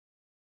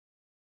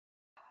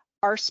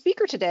Our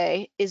speaker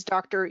today is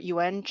Dr.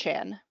 Yuen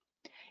Chen.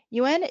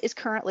 Yuen is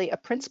currently a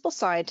principal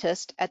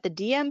scientist at the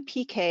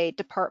DMPK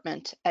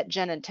department at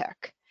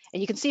Genentech.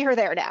 And you can see her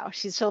there now.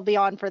 She'll be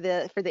on for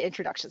the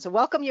introduction. So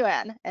welcome,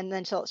 Yuen, and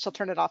then she'll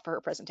turn it off for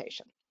her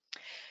presentation.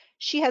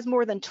 She has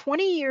more than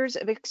 20 years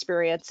of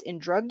experience in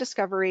drug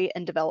discovery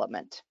and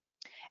development,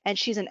 and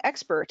she's an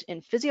expert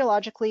in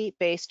physiologically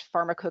based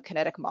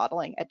pharmacokinetic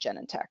modeling at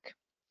Genentech.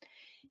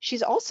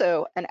 She's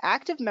also an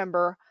active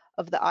member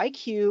of the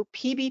IQ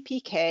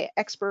PBPK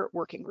expert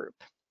working group.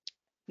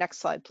 Next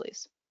slide,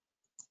 please.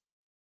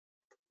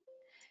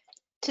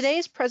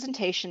 Today's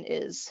presentation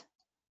is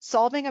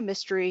Solving a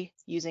Mystery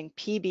Using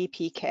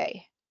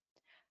PBPK,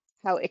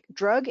 how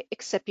drug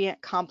excipient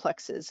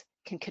complexes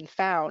can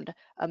confound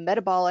a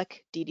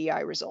metabolic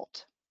DDI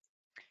result.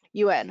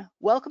 Yuen,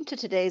 welcome to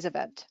today's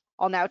event.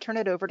 I'll now turn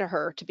it over to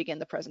her to begin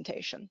the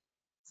presentation.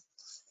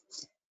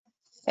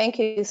 Thank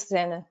you,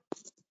 Susanna.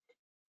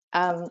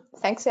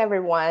 Thanks,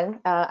 everyone.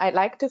 I'd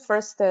like to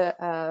first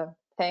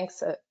thank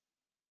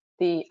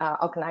the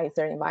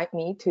organizer invite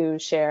me to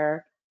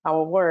share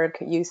our work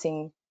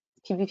using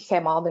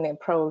PBPK modeling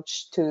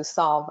approach to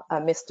solve a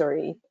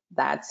mystery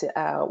that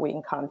we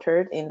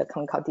encountered in the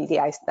clinical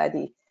DDI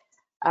study.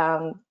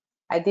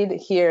 I did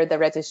hear the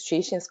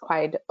registration is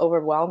quite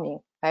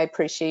overwhelming. I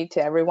appreciate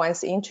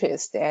everyone's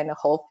interest and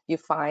hope you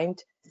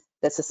find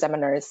this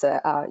seminar is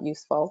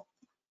useful.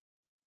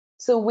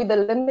 So with the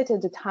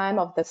limited time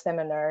of the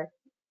seminar,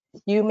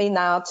 you may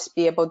not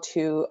be able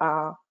to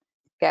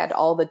get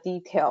all the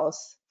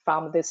details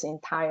from this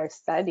entire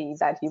study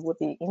that you would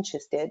be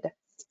interested.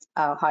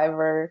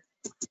 However,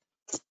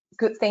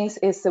 good things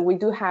is that we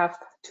do have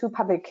 2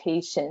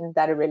 publications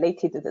that are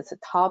related to this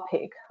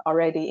topic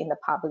already in the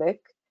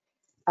public.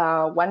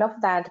 One of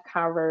that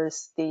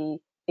covers the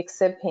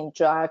excipient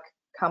drug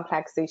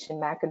complexation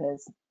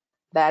mechanism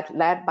that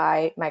led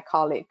by my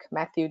colleague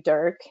Matthew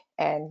Dirk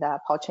and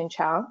Paul Chen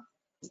Chang.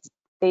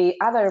 The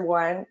other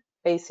one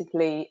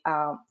basically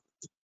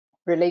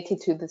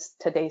related to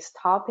today's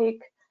topic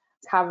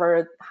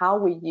covered how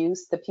we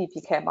use the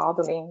PBPK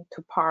modeling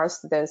to parse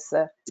this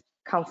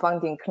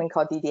confounding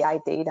clinical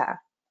DDI data.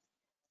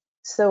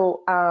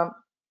 So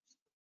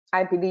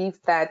I believe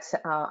that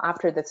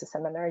after this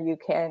seminar, you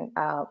can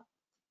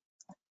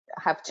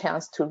have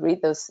chance to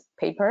read those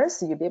papers.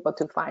 You'll be able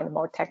to find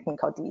more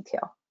technical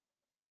detail.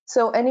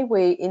 So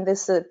anyway, in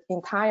this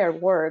entire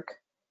work,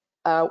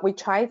 we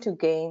try to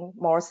gain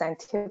more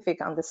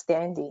scientific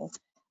understanding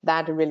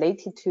that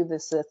related to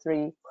these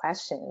 3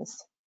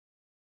 questions.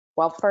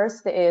 Well,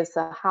 first is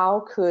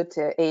how could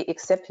a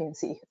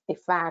excipiency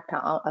effect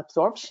on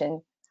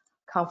absorption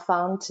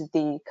confound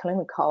the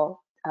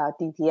clinical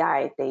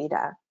DDI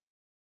data?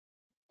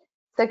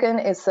 Second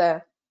is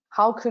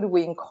how could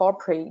we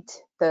incorporate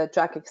the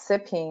drug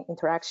excipient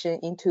interaction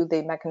into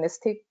the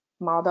mechanistic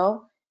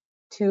model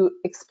to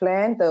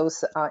explain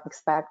those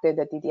expected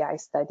DDI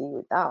study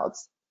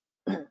results?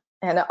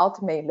 And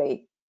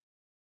ultimately,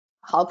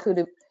 how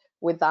could,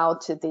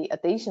 without the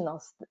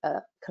additional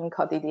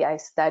clinical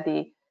DDI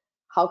study,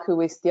 how could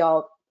we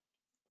still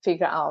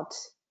figure out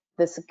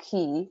this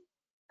key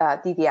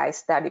DDI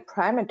study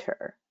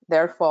parameter?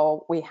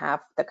 Therefore, we have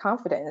the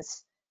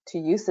confidence to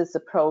use this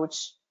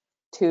approach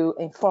to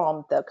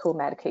inform the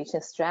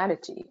co-medication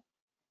strategy.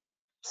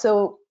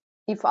 So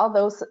if all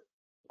those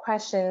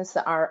questions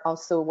are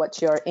also what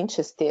you're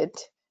interested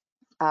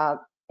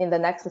in the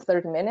next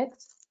 30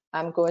 minutes,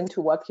 I'm going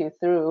to walk you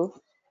through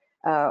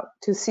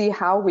to see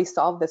how we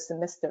solve this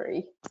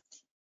mystery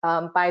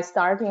by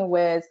starting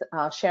with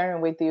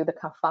sharing with you the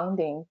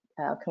confounding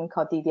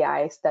clinical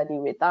DDI study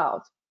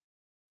results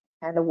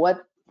and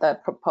what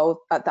the proposed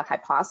the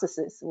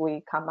hypothesis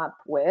we come up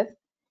with,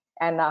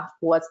 and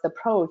what's the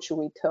approach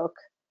we took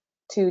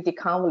to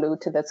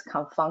deconvolute this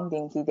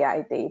confounding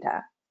DDI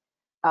data.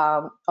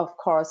 Of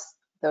course,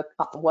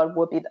 what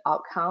would be the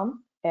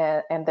outcome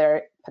and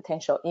their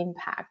potential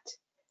impact.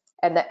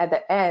 And at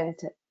the end,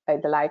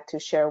 I'd like to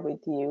share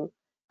with you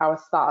our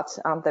thoughts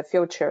on the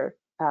future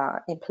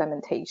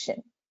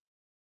implementation.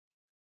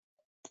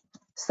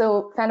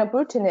 So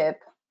Fenebrutinib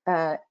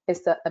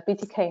is a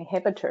BTK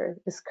inhibitor,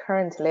 is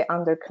currently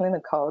under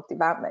clinical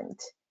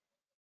development.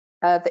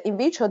 The in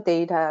vitro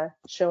data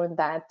showing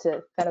that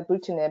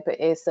Fenebrutinib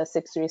is a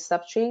 6-3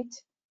 substrate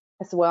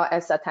as well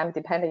as a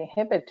time-dependent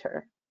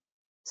inhibitor.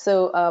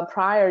 So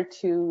prior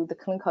to the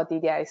clinical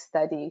DDI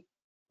study,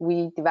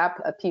 we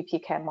developed a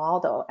PBPK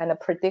model and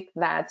predict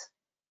that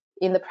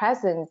in the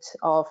presence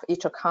of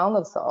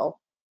Itraconazole,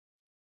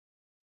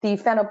 the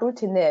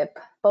Fenebrutinib,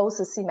 both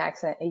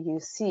Cmax and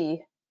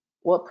AUC,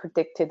 were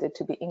predicted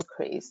to be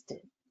increased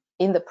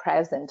in the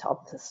presence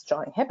of the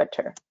strong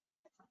inhibitor.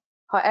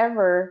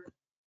 However,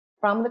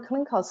 from the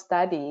clinical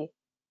study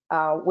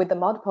with the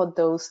multiple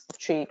dose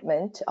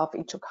treatment of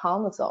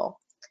Itraconazole,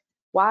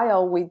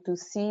 while we do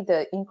see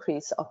the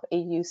increase of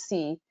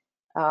AUC,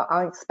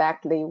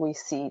 unexpectedly we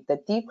see the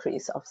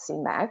decrease of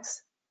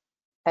Cmax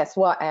as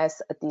well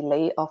as a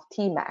delay of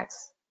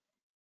Tmax.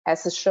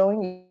 As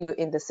shown you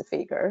in this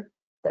figure,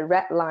 the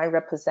red line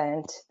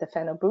represents the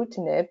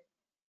Fenebrutinib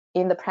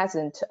in the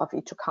presence of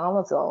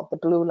itraconazole. The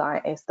blue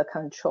line is the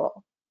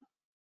control.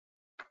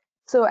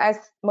 So as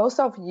most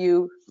of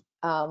you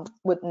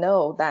would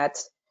know that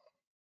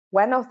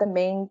one of the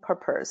main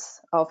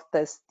purpose of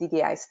this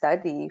DDI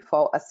study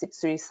for a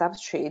CYP3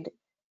 substrate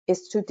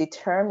is to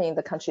determine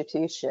the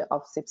contribution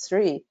of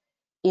CYP3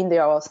 in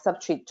their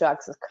substrate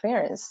drugs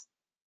clearance.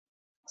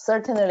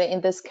 Certainly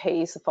in this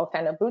case for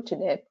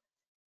Fenebrutinib,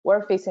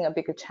 we're facing a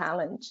bigger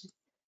challenge,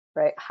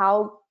 right?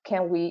 How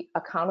can we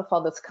account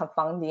for this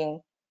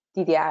confounding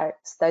DDI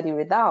study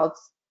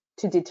results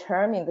to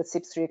determine the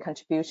CYP3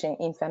 contribution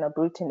in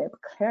Fenebrutinib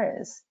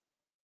clearance?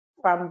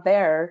 From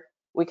there,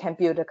 we can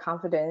build a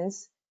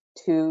confidence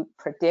to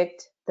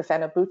predict the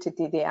Fenebrutinib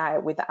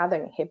DDI with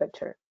other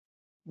inhibitor.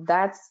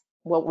 That's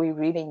what we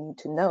really need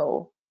to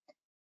know.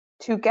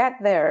 To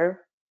get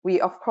there,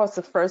 we of course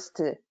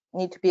first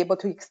need to be able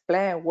to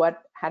explain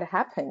what had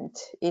happened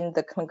in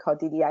the clinical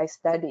DDI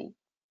study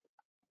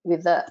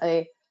with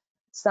a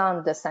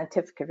sound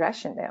scientific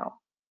rationale.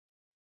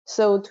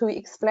 So to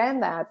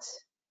explain that,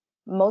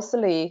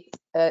 mostly,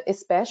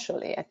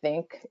 especially, I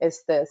think,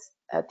 is this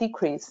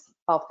decrease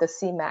of the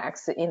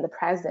Cmax in the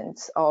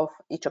presence of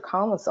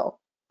itraconazole.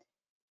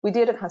 We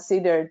did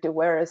consider the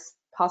various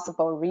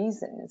possible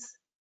reasons.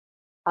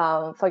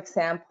 For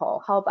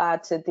example, how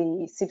about the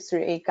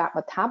CYP3A gut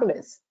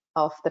metabolism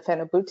of the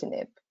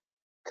Fenebrutinib?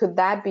 Could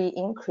that be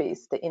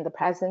increased in the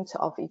presence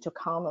of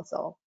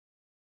itraconazole?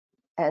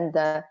 And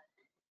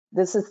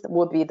this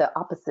would be the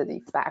opposite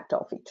effect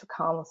of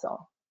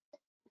itraconazole.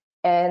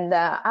 And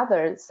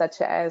others,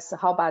 such as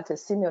how about the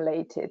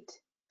simulated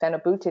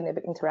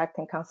Fenebrutinib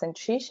interacting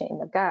concentration in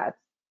the gut?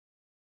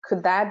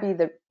 Could that be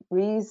the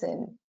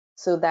reason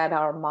so that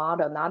our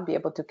model not be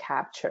able to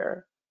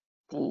capture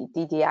the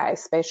DDI,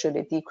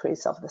 especially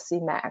decrease of the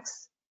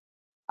Cmax?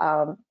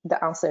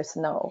 The answer is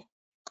no.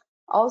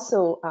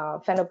 Also,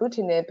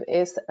 Fenebrutinib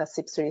is a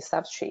CYP3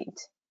 substrate.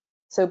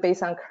 So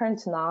based on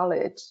current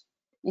knowledge,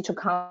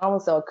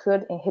 itraconazole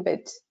could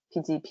inhibit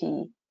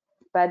PGP,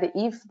 but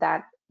if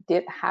that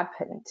did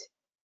happen,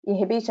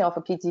 inhibition of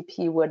a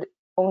PGP would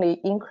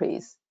only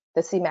increase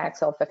the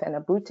Cmax of the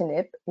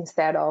Fenebrutinib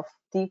instead of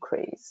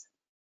decrease.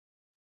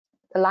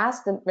 The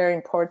last very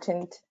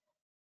important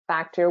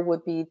factor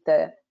would be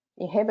the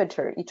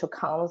inhibitor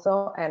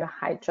itraconazole and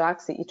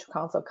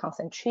hydroxypropyl-β-cyclo-dextrin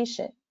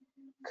concentration.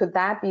 Could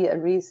that be a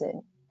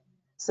reason?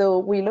 So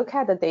we look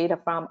at the data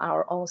from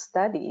our own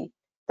study.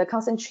 The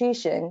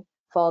concentration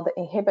for the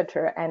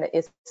inhibitor and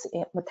its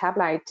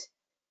metabolite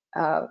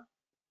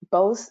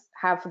both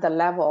have the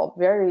level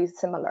very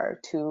similar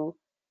to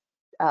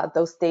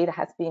those data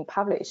has been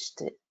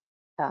published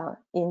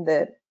in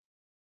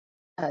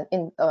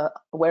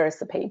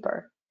various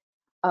paper.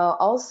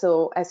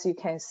 Also, as you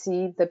can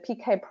see, the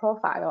PK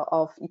profile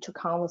of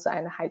itraconazole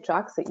and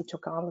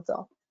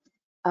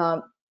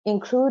hydroxypropyl-β-cyclo-dextrin,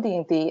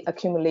 including the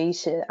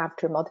accumulation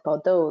after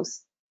multiple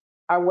dose,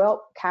 are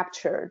well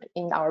captured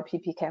in our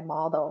PPK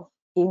model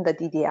in the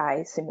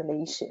DDI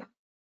simulation.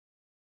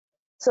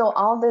 So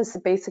all this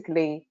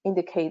basically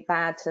indicate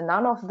that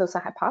none of those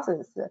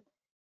hypotheses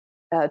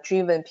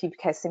driven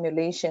PPK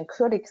simulation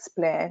could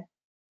explain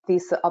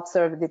this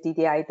observed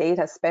DDI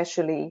data,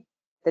 especially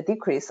the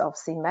decrease of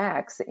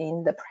Cmax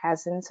in the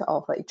presence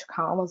of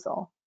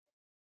itraconazole.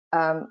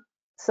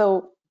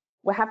 So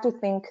we have to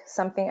think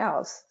something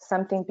else,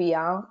 something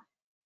beyond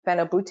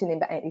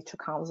Fenebrutinib and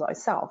itraconazole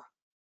itself.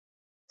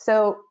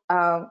 So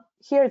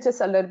here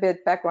just a little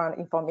bit background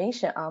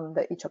information on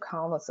the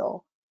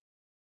itraconazole.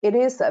 It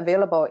is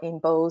available in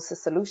both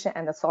solution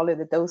and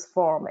solid dose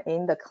form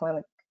in the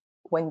clinic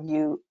when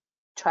you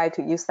try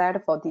to use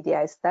that for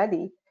DDI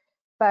study.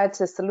 But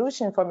the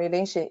solution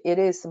formulation, it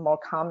is more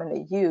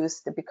commonly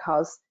used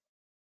because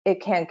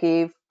it can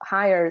give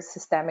higher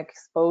systemic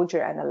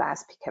exposure and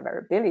less PK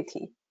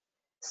variability.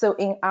 So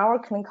in our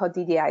clinical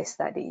DDI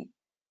study,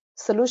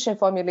 solution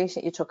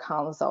formulation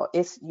itraconazole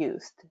is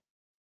used.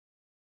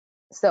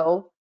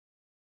 So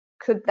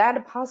could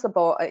that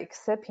possible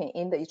excipient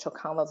in the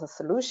itraconazole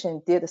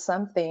solution did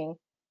something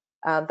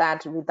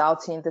that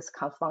results in this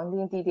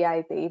confounding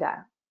DDI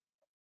data?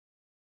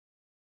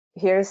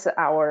 Here's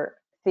our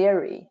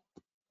theory.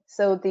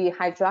 So the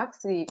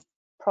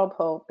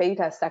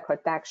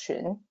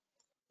hydroxypropyl-β-cyclo-dextrin,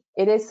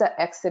 it is an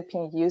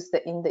excipient used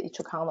in the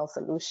itraconazole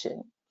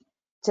solution,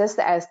 just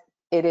as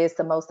it is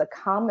the most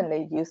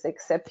commonly used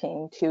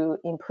excipient to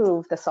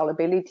improve the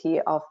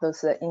solubility of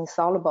those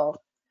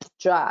insoluble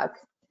drugs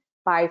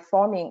by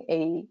forming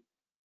a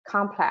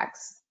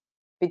complex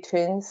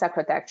between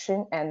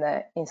cyclodextrin and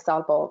the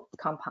insoluble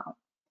compound.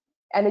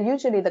 And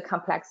usually the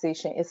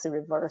complexation is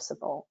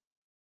reversible.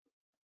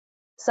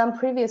 Some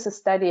previous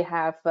studies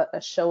have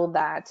shown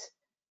that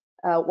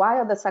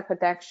while the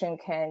cyclodextrin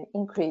can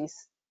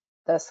increase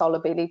the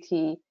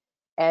solubility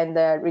and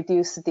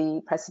reduce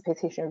the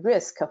precipitation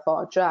risk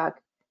for a drug,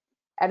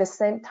 at the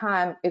same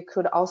time, it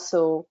could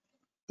also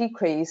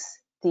decrease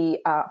the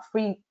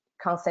free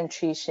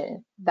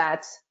concentration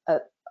that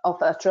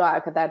of a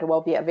drug that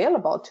will be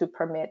available to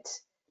permit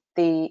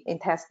the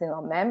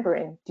intestinal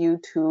membrane due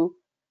to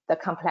the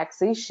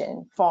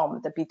complexation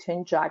formed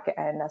between drug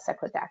and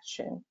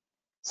cyclo-dextrin.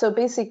 So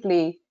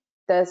basically,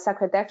 the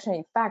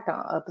cyclo-dextrin effect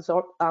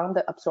on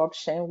the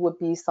absorption would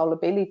be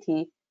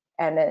solubility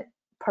and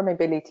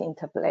permeability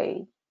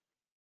interplay.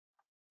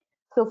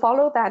 So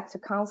follow that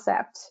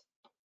concept,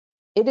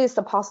 it is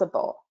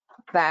possible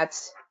that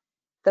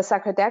the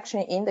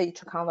cyclo-dextrin in the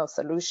itraconazole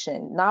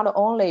solution not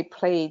only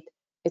played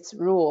its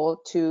role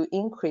to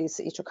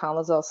increase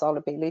itraconazole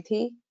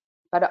solubility,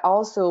 but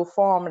also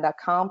formed a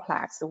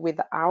complex with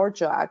our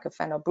drug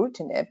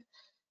Fenebrutinib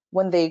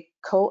when they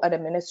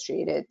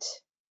co-administered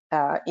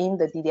in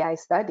the DDI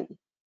study.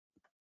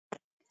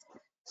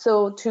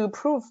 So to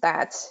prove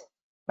that,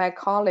 my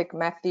colleague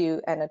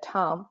Matthew and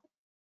Tom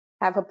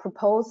have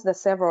proposed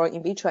several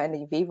in vitro and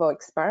in vivo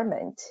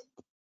experiments.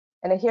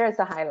 And here is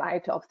a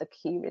highlight of the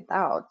key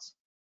results.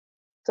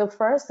 So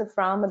first,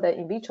 from the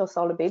in vitro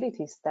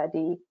solubility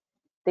study,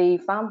 they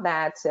found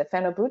that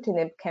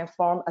Fenebrutinib can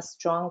form a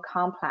strong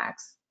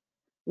complex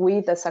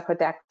with the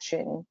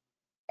cyclo-dextrin,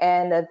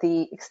 and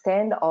the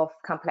extent of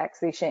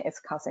complexation is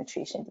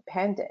concentration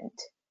dependent.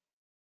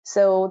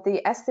 So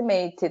they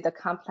estimated the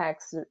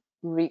complex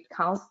rate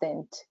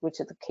constant, which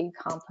is the K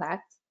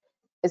complex,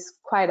 is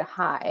quite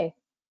high,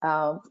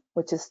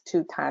 which is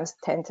 2 ×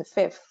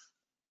 10⁵.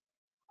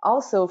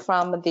 Also,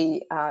 from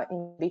the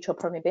in vitro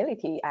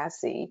permeability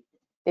assay,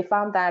 they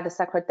found that the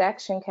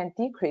cyclo-dextrin can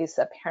decrease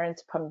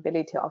apparent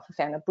permeability of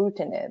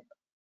Fenebrutinib,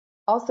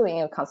 also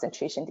in a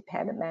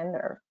concentration-dependent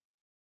manner.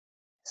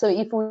 So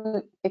if we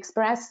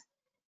express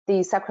the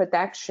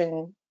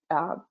cyclo-dextrin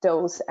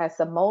dose as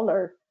a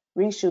molar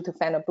ratio to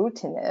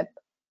Fenebrutinib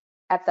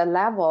at the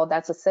level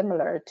that's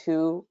similar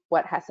to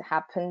what has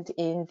happened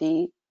in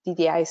the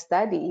DDI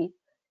study,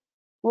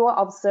 we will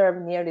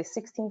observe nearly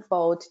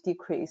 16-fold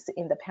decrease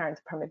in the apparent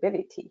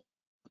permeability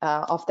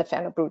of the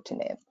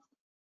Fenebrutinib.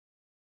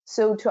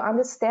 So to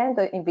understand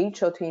the in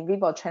vitro to in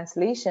vivo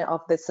translation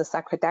of this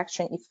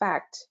cyclo-dextrin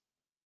effect,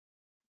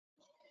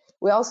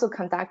 we also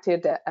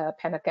conducted a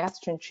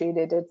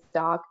pentagastrin-treated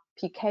dog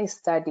PK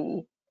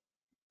study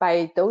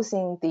by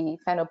dosing the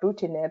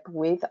Fenebrutinib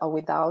with or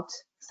without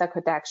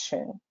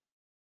cyclo-dextrin.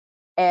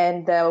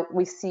 And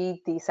we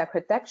see the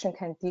cyclo-dextrin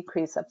can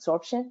decrease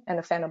absorption, and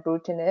the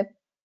Fenebrutinib,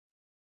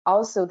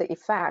 also the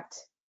effect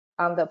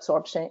on the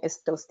absorption is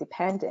dose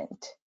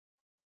dependent.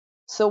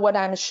 So what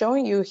I'm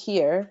showing you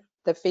here,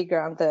 the figure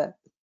on the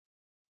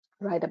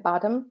right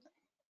bottom,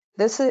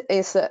 this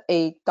is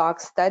a dog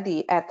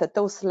study at the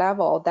dose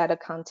level that are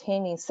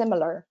containing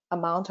similar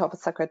amount of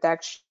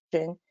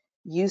cyclo-dextrin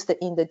used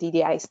in the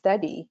DDI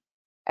study.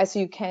 As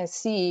you can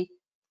see,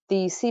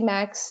 the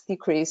Cmax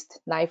decreased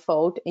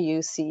 9-fold, and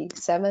you see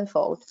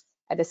 7-fold.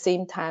 At the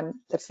same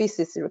time, the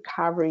feces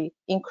recovery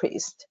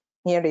increased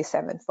nearly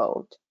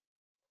 7-fold.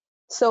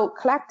 So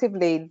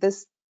collectively,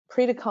 this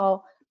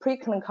preclinical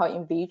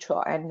in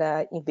vitro and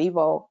in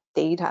vivo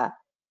data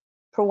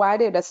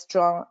provided a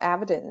strong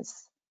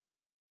evidence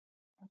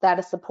that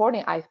is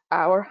supporting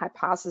our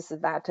hypothesis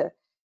that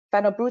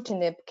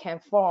Fenebrutinib can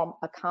form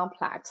a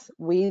complex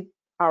with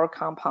our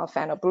compound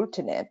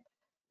Fenebrutinib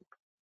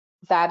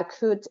that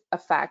could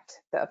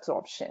affect the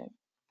absorption.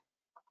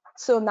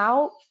 So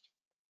now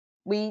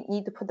we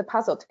need to put the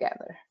puzzle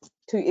together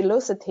to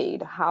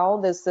elucidate how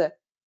this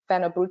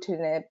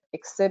Fenebrutinib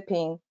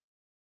excipient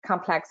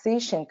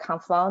complexation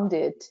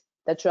confounded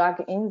the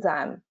drug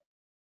enzyme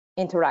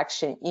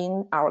interaction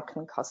in our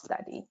clinical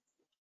study.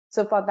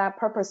 So for that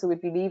purpose, we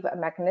believe a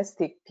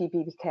mechanistic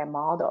PBPK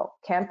model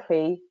can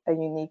play a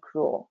unique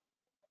role.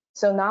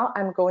 So now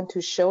I'm going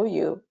to show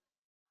you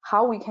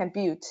how we can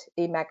build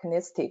a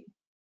mechanistic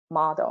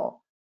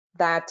model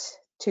that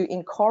to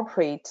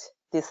incorporate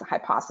this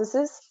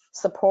hypothesis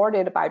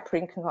supported by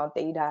preclinical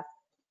data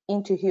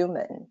into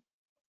human.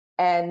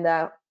 And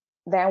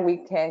then we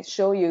can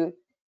show you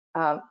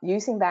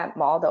using that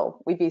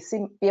model, we'll be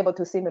able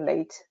to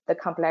simulate the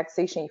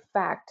complexation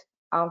effect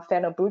on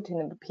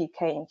Fenebrutinib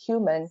PK in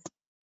human,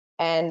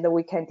 and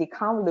we can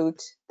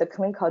deconvolute the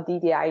clinical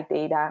DDI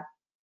data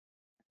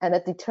and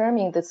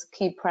determine this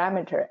key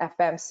parameter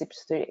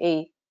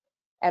FM63A,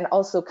 and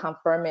also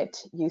confirm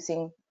it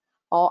using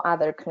all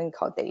other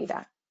clinical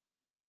data.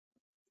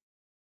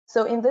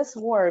 So in this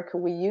work,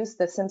 we use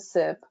the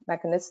SimSip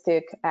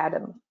mechanistic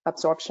atom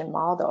absorption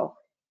model.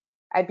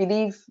 I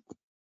believe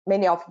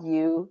many of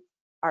you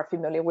are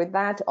familiar with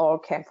that or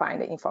can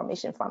find the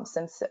information from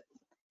SimSip.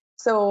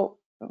 So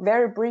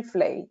very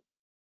briefly,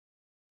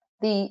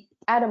 the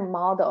atom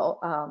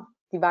model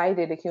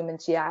divided the human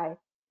GI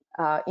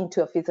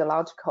into a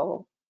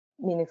physiological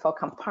meaningful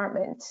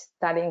compartment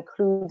that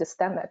include the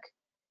stomach,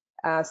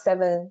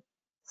 7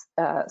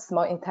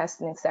 small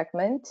intestine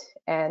segment,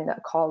 and a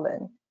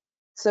colon.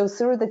 So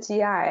through the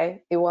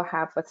GI, it will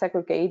have a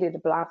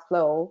segregated blood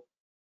flow,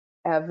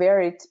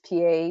 varied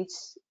pH,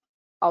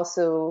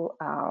 also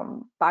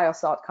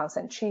biosalt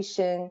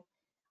concentration,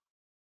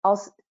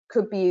 also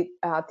could be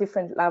a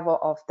different level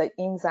of the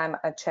enzyme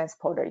and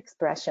transporter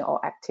expression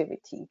or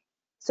activity.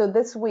 So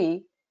this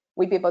way,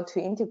 we'll be able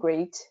to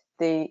integrate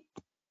the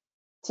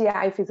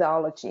GI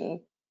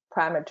physiology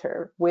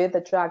parameter with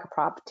the drug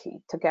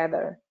property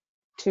together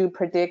to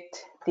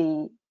predict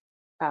the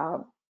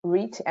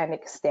rate and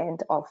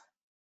extent of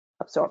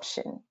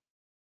absorption.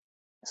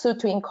 So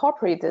to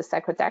incorporate the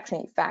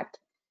cyclodextrin effect,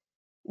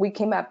 we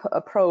came up with an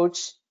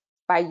approach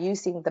by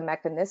using the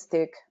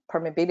mechanistic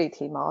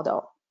permeability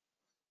model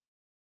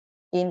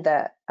in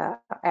the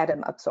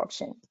atom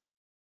absorption.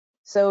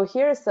 So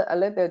here's a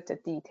little bit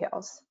of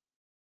details.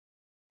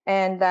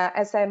 And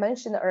as I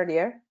mentioned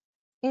earlier,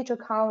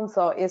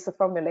 Itraconazole is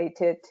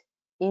formulated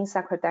in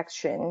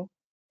cyclodextrin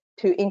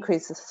to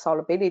increase the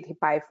solubility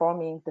by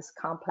forming this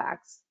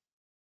complex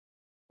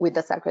with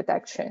the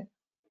cyclodextrin.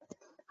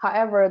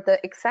 However, the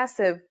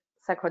excessive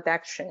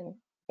cyclodextrin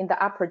in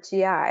the upper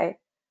GI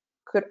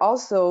could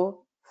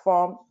also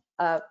form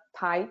a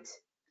tight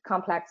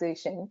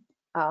complexation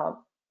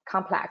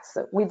complex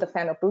with the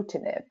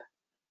Fenebrutinib,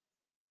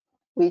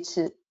 which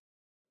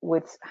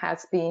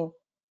has been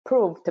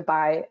proved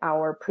by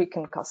our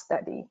preclinical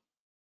study.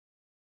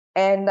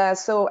 And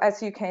so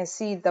as you can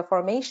see, the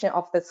formation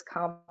of this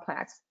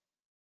complex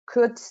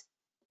could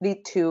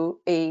lead to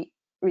a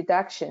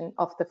reduction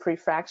of the free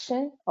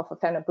fraction of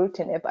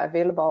Fenebrutinib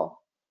available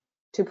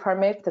to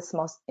permeate the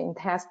small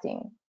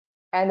intestine.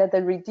 And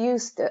the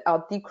reduced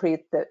or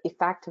decreased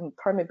effective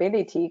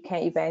permeability can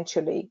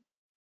eventually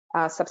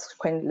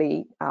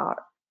subsequently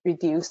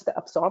reduce the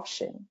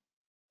absorption.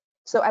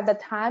 So at the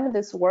time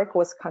this work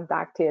was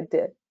conducted,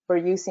 we're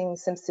using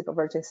Simcyp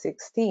version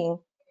 16.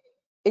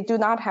 It do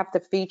not have the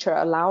feature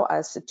allow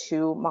us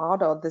to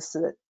model this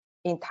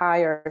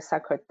entire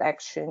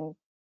cyclodextrin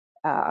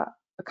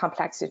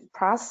complexity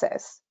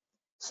process.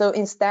 So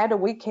instead,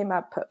 we came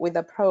up with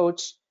an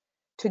approach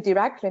to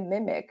directly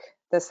mimic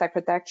the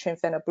cyclodextrin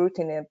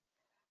Fenebrutinib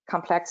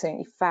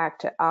complexing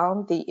effect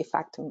on the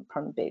effective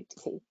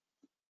permeability.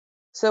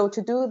 So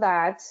to do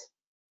that,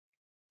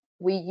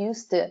 we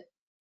used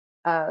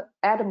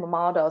atom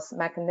model's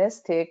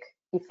mechanistic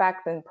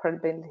effect and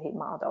permeability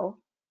model.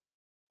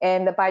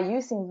 And by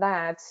using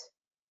that,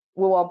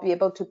 we will be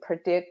able to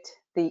predict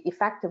the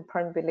effective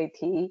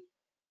permeability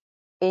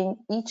in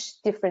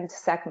each different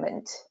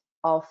segment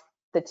of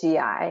the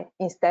GI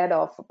instead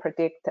of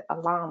predict a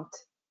lumped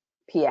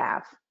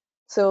PF.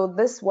 So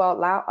this will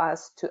allow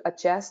us to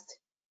adjust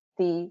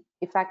the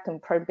effective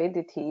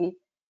permeability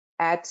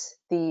at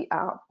the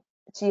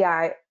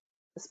GI,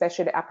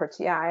 especially upper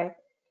GI,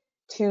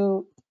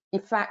 to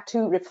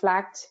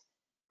reflect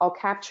or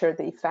capture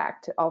the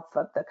effect of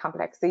the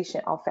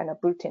complexation of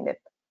Fenebrutinib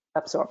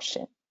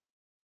absorption.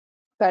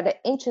 But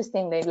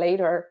interestingly,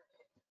 later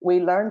we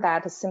learned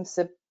that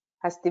Simcyp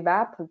has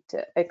developed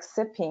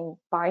excipient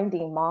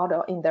binding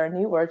model in their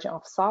new version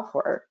of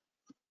software.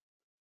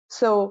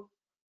 So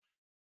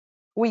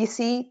we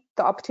see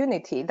the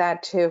opportunity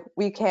that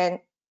we can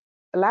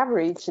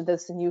leverage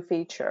this new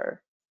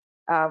feature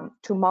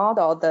to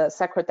model the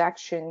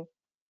cyclodextrin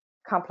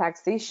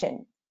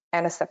complexation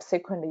and a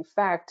subsequent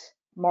effect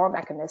more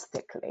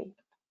mechanistically.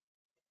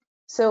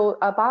 So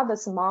about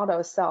this model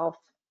itself,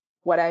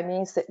 what I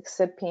mean is the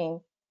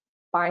excipient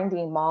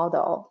binding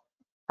model,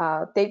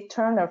 Dave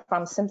Turner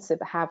from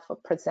Simcyp have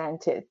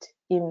presented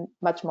in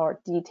much more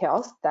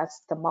details.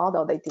 That's the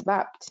model they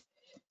developed.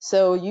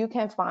 So you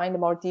can find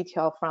more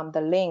detail from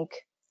the link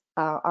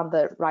on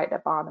the right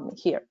at bottom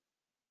here.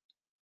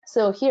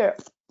 So here,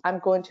 I'm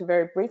going to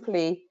very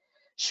briefly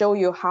show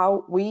you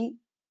how we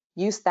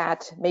use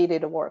that made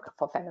it work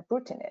for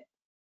Fenebrutinib.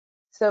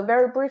 So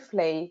very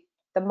briefly,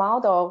 the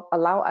model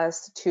allows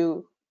us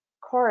to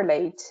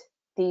correlate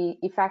the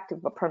effective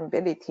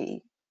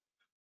permeability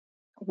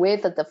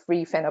with the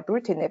free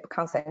Fenebrutinib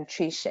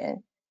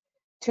concentration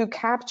to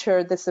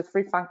capture this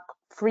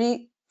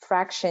free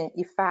fraction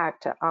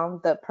effect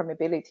on the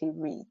permeability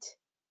rate.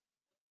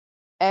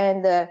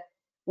 And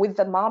with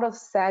the model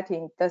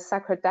setting, the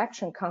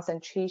cyclodextrin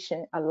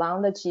concentration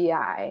along the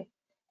GI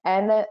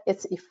and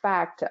its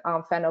effect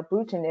on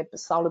Fenebrutinib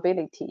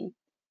solubility,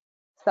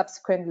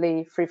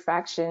 subsequently free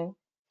fraction,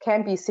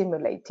 can be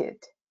simulated.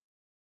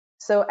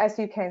 So as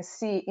you can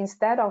see,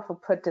 instead of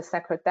put the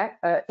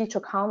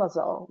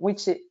Itraconazole,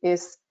 which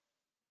is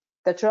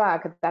the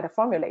drug that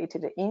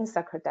formulated in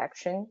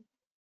cyclodextrin,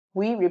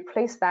 we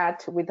replace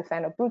that with the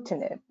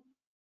Fenebrutinib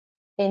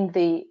in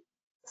the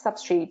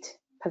substrate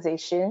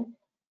position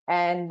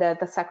and the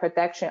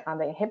cyclodextrin on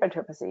the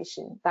inhibitor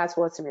position. That's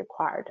what's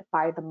required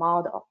by the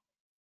model.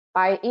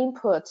 By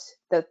input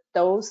the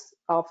dose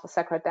of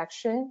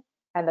cyclodextrin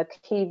and the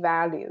key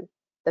value,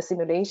 the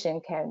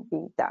simulation can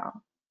be done.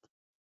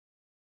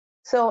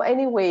 So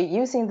anyway,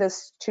 using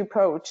these two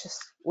approaches,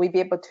 we'll be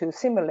able to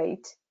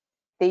simulate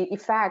the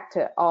effect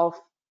of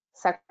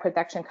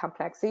cyclodextrin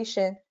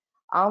complexation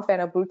on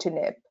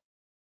Fenebrutinib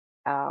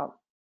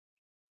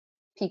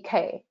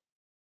PK.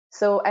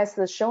 So as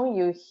shown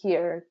you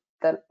here,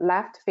 the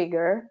left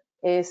figure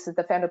is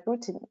the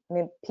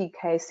Fenebrutinib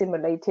PK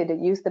simulated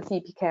use the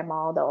PPK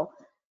model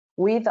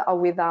with or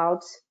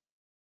without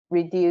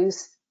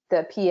reduce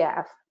the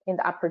PF in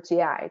the upper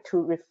GI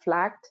to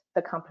reflect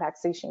the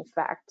complexation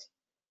effect.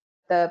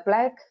 The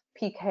black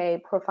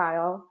PK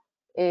profile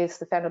is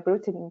the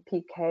Fenebrutinib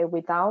PK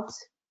without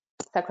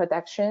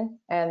cyclo-dextrin,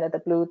 and the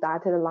blue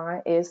dotted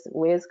line is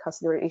with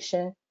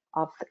consideration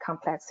of the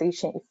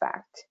complexation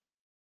effect.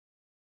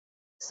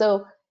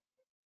 So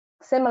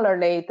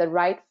similarly, the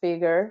right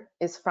figure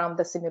is from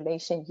the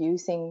simulation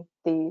using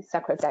the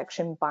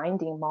cyclo-dextrin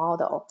binding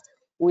model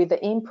with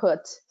the input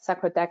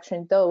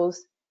cyclo-dextrin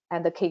dose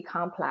and the K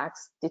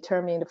complex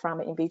determined from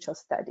an in vitro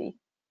study.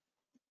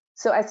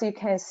 So as you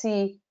can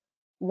see,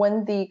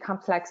 when the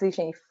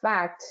complexation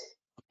effect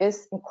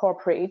is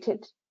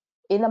incorporated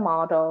in the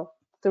model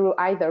through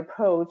either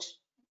approach,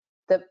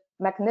 the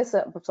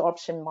mechanism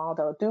absorption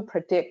model do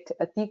predict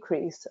a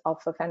decrease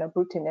of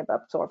Fenebrutinib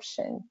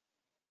absorption.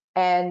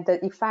 And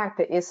the effect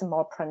is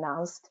more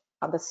pronounced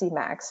on the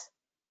Cmax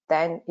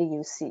than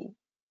AUC.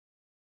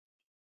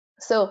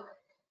 So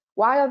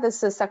while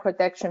this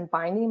cyclo-dextrin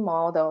binding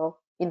model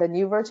in the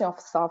new version of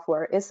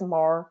software is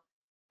more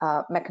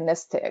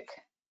mechanistic,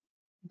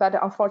 but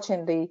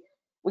unfortunately,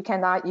 we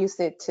cannot use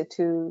it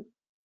to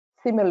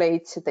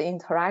simulate the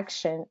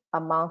interaction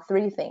among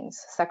three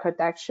things: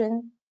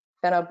 cyclo-dextrin,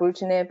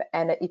 Fenebrutinib,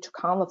 and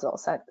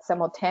Itraconazole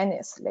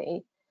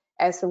simultaneously,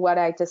 as what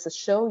I just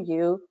showed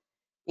you.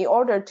 In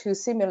order to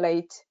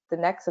simulate the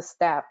next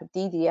step,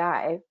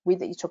 DDI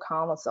with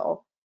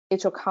Itraconazole,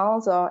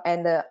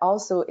 and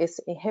also its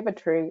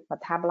inhibitory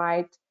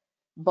metabolite,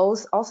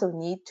 both also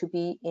need to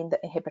be in the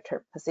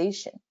inhibitor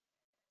position.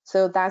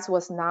 So that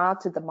was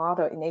not the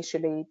model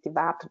initially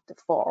developed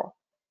for,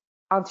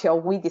 until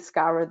we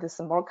discovered this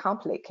more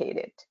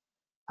complicated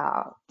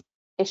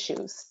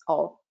issues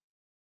or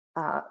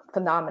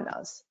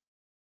phenomena.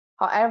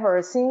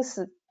 However, since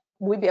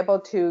we be able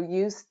to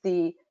use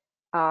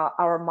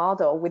our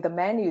model with the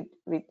manual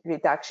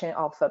reduction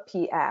of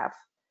PF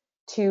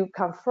to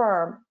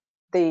confirm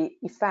the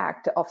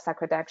effect of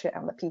cyclo-dextrin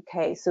on the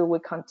PK, so we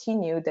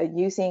continued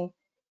using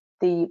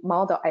the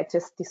model I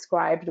just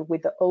described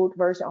with the old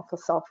version of the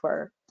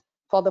software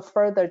for the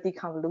further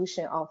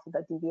deconvolution of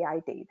the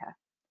DDI data.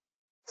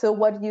 So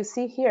what you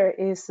see here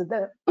is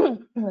the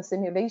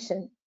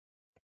simulation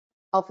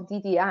of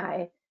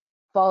DDI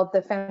for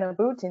the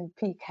Fenebrutinib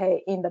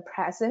PK in the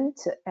present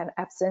and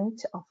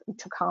absent of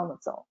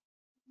Itraconazole.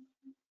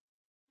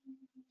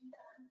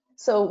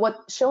 So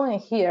what's showing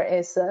here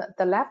is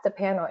the left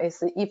panel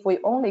is if we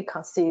only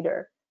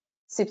consider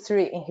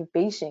CYP3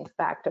 inhibition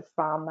effect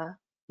from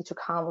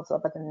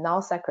Itraconazole, but the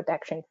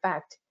non-cyclo-dextrin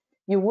effect,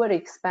 you would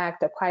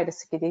expect a quite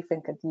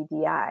significant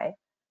DDI.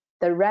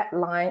 The red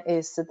line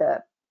is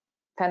the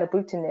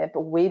Fenebrutinib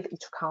with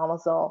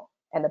Itraconazole,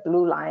 and the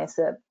blue line is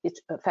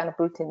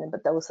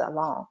Fenebrutinib dose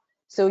alone.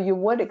 So you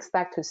would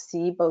expect to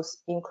see both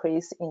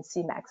increase in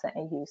Cmax and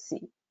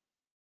AUC.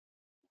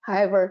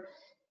 However,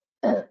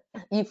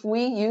 if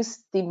we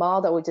use the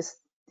model we just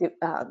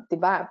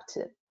developed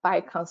by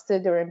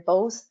considering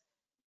both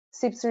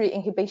CYP3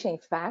 inhibition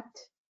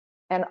effect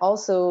and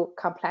also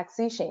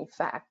complexation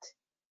effect,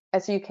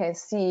 as you can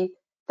see,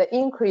 the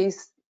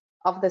increase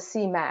of the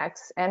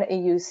Cmax and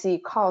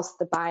AUC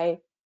caused by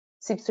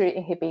CYP3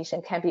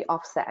 inhibition can be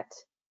offset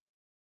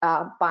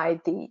by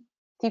the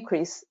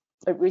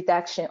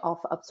reduction of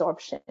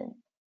absorption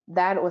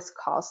that was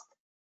caused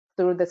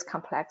through this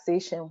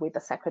complexation with the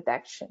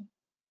cyclo-dextrin.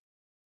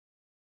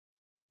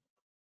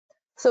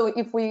 So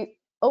if we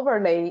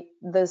overlay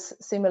this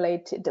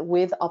simulated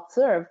with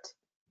observed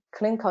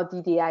clinical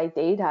DDI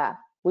data,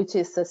 which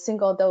is a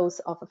single dose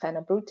of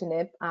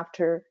Fenebrutinib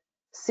after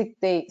 6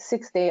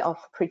 days of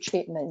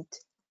pretreatment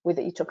with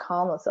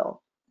Itraconazole,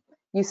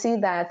 you see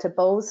that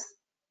both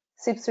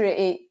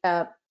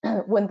CYP3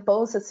 when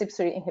both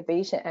CYP3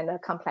 inhibition and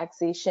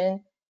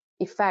complexation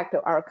effect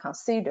are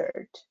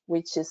considered,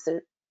 which is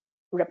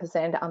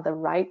represented on the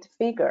right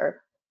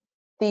figure,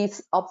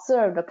 these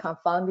observed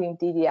confounding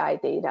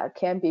DDI data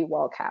can be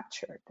well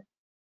captured.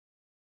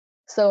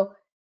 So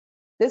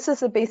this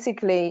is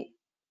basically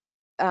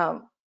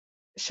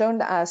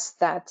shown us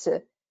that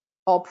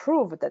or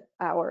proved that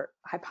our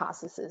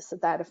hypothesis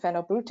that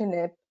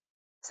Fenebrutinib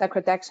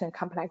cyclo-dextrin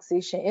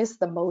complexation is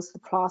the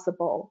most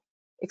plausible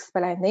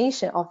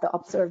explanation of the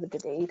observed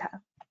data.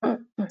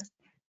 But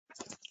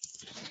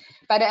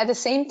at the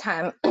same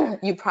time,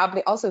 you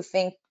probably also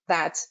think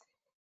that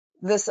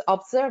this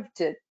observed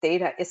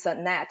data is a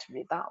net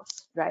result,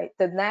 right?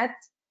 The net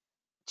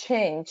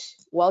change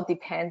will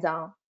depend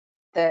on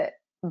the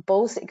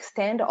both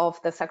extent of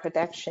the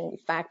cyclo-dextrin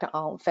effect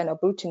on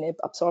Fenebrutinib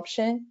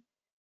absorption,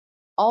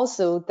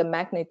 also the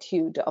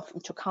magnitude of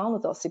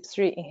Itraconazole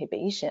CYP3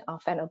 inhibition on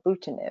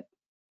Fenebrutinib.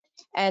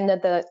 And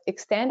the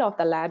extent of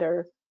the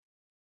latter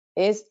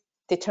is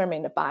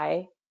determined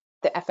by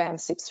the FM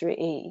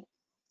CYP3A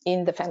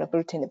in the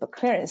Fenebrutinib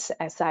clearance.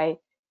 As I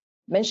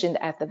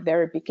mentioned at the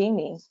very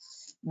beginning,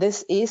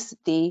 this is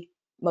the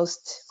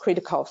most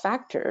critical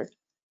factor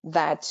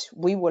that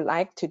we would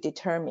like to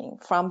determine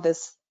from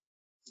this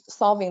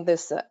solving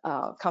this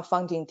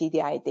confounding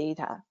DDI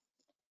data.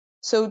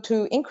 So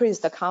to increase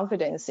the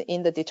confidence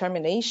in the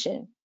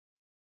determination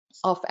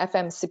of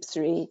FM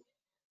CYP3,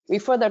 we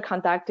further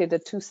conducted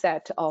 2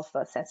 sets of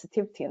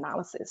sensitivity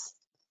analysis.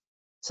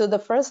 So the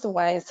first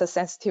one is the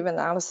sensitivity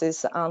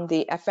analysis on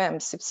the FM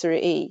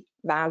CYP3A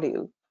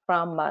value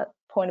from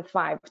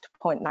 0.5 to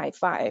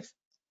 0.95.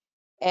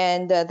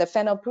 And the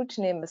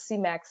Fenebrutinib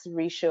Cmax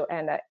ratio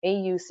and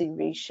AUC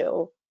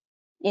ratio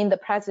in the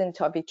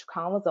presence of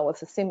Itraconazole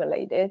was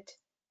simulated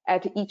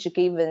at each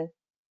given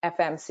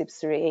FM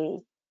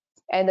CYP3A.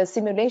 And the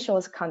simulation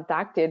was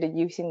conducted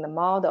using the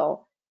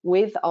model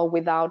with or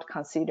without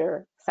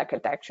consider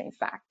cyclo-dextrin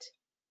effect.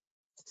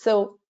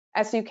 So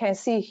as you can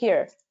see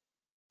here,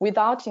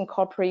 without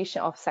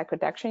incorporation of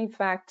cyclo-dextrin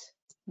effect,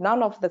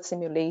 none of the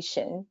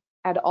simulation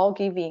at all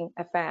giving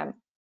FM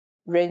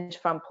range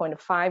from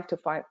 0.5 to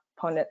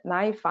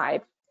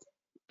 0.95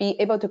 be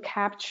able to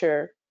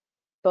capture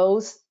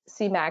both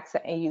Cmax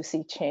and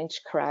AUC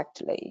change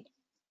correctly.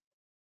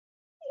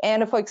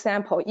 And for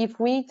example, if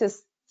we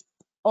just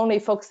only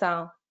focus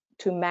on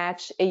to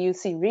match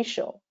AUC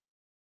ratio,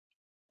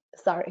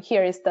 sorry,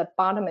 here is the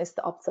bottom is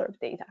the observed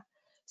data.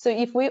 So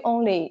if we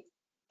only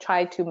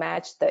try to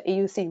match the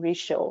AUC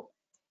ratio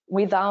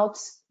without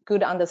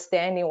good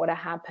understanding what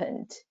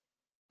happened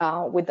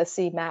with the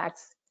Cmax,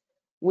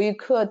 we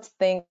could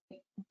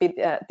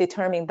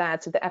determine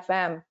that the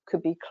FM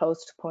could be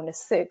close to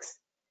 0.6,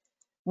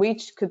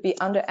 which could be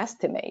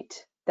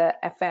underestimate the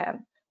FM,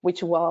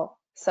 which will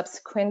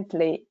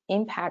subsequently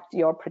impact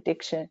your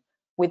prediction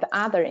with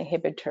other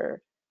inhibitor,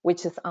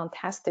 which is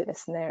untested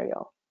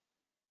scenario.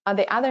 On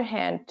the other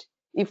hand,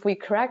 if we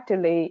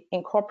correctly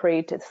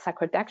incorporate the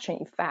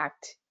cyclo-dextrin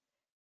effect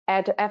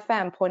at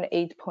FM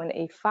 0.8,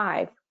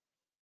 0.85,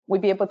 we'll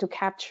be able to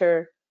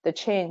capture the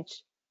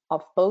change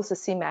of both the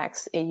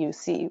Cmax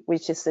AUC,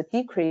 which is the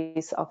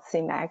decrease of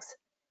Cmax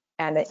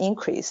and the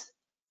increase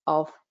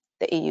of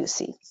the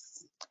AUC.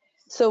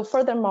 So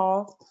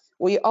furthermore,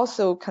 we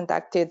also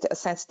conducted a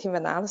sensitive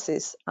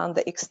analysis on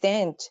the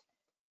extent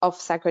of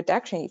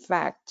cyclo-dextrin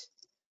effect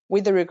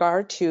with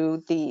regard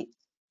to the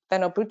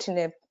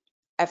Fenebrutinib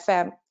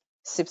FM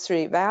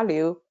CYP3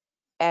 value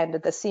and the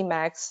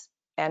Cmax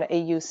and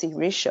AUC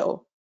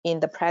ratio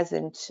in the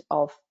presence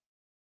of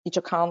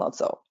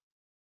Itraconazole.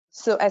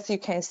 So as you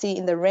can see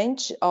in the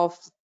range of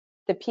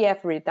the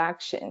PF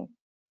reduction,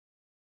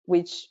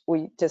 which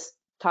we just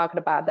talked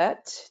about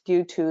that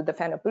due to the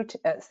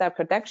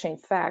cyclo-dextrin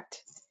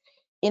effect,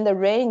 in the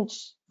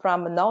range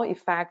from no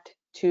effect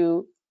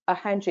to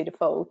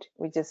 100-fold,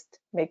 we just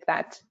make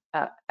that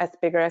as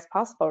bigger as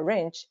possible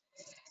range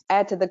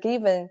at the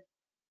given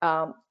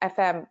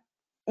FM,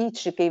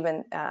 each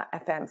given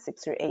FM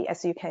CYP3A.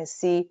 As you can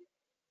see,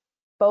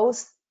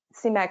 both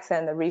Cmax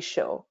and the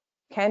ratio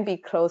can be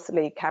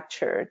closely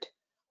captured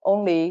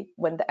only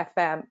when the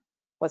FM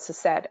was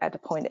set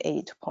at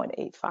 0.8 to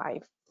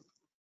 0.85.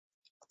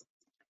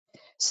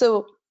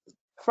 So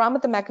from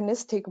the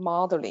mechanistic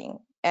modeling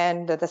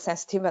and the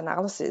sensitive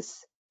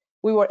analysis,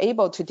 we were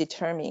able to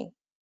determine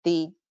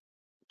the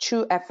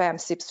true FM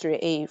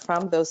CYP3A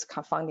from those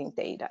confounding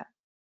data.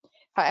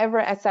 However,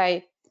 as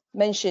I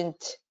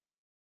mentioned,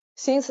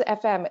 since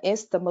FM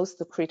is the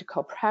most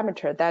critical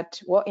parameter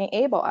that will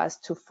enable us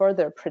to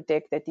further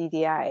predict the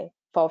DDI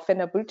for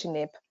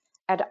Fenebrutinib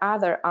at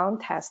other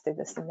untested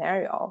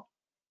scenario.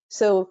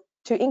 So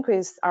to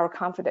increase our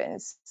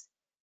confidence,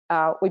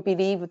 we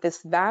believe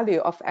this value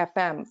of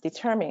FM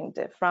determined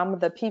from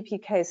the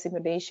PPK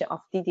simulation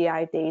of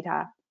DDI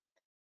data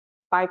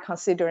by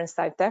considering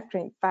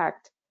cyclo-dextrin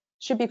effect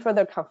should be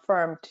further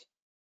confirmed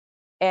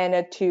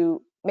and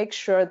to make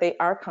sure they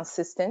are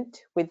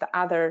consistent with the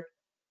other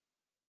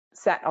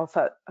set of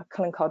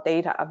clinical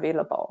data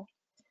available.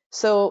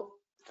 So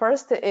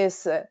first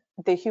is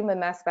the human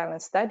mass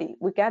balance study.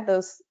 We get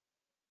those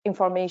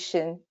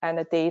information and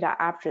the data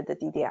after the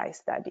DDI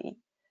study.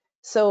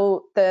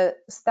 So the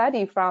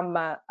study from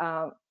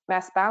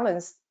mass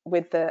balance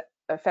with the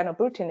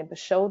Fenebrutinib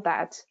showed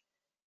that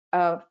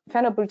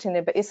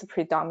Fenebrutinib is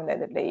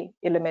predominantly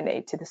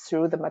eliminated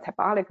through the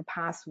metabolic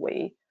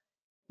pathway,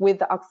 with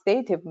the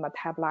oxidative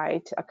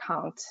metabolite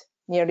account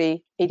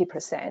nearly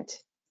 80%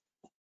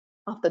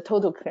 of the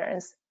total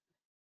clearance.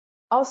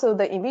 Also,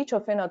 the in vitro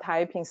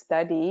phenotyping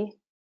study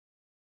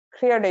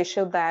clearly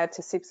showed that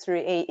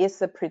CYP3A is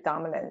the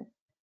predominant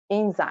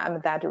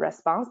enzyme that is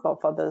responsible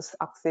for those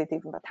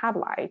oxidative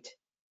metabolite.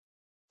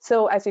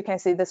 So as you can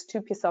see, these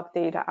two pieces of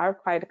data are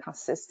quite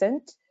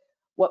consistent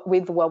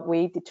with what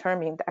we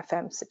determined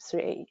FM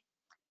CYP3A.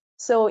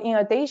 So in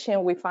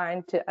addition, we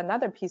find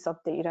another piece of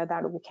data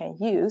that we can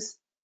use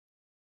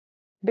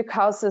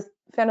because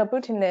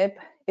Fenebrutinib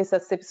is a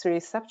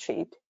CYP3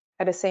 substrate.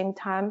 At the same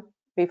time,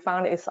 we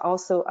found it's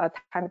also a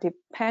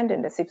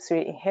time-dependent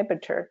CYP3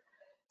 inhibitor.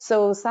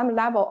 So some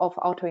level of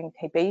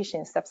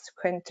autoinhibition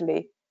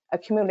subsequently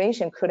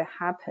accumulation could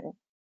happen.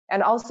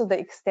 And also the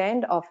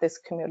extent of this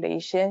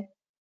accumulation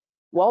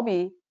will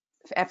be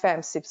FM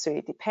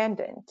CYP3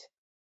 dependent.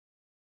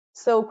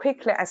 So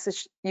quickly,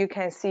 as you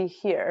can see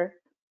here,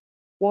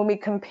 when we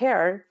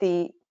compare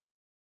the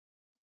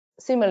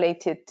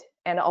simulated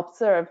and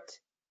observed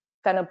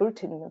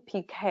Fenebrutinib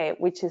PK,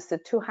 which is the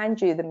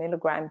 200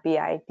 milligram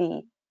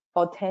BID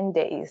for 10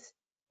 days.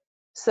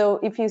 So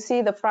if you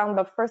see from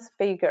the first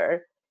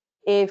figure,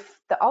 if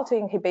the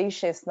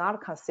autoinhibition is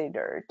not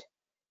considered,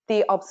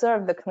 the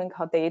observed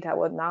clinical data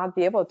will not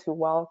be able to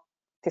well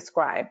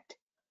described.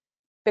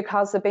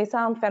 Because based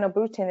on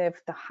Fenebrutinib,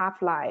 the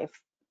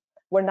half-life,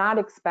 we're not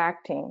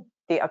expecting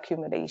the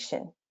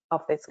accumulation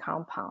of this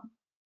compound.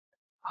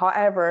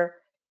 However,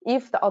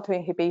 if the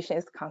autoinhibition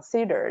is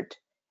considered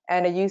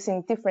and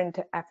using different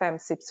FM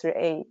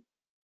CYP3A,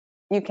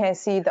 you can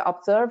see the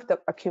observed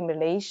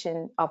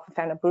accumulation of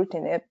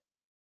Fenebrutinib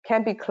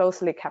can be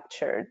closely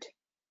captured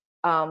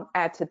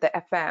at the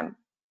FM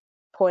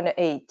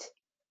 0.8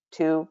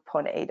 to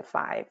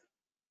 0.85.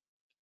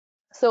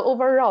 So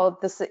overall,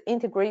 this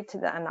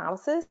integrated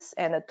analysis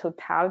and the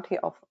totality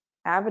of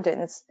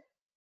evidence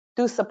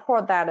do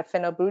support that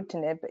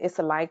Fenebrutinib is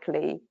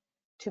likely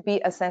to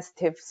be a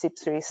sensitive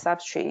CYP3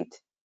 substrate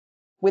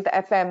with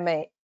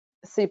FM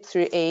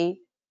CYP3A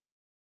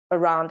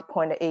around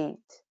 0.8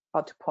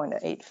 or to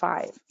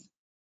 0.85.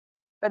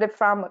 But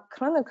from a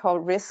clinical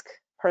risk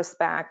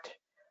perspective,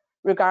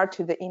 regard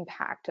to the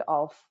impact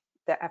of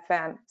the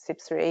FM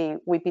CYP3A,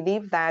 we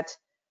believe that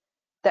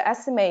the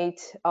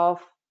estimate of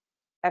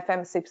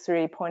FM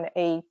CYP3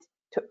 0.8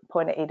 to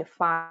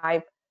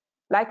 0.85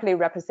 likely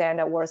represent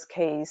a worst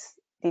case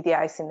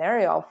DDI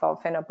scenario for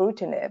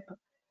Fenebrutinib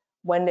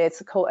when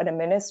it's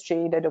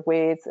co-administered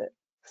with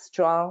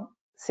strong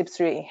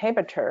CYP3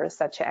 inhibitors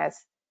such as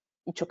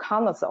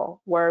Itraconazole,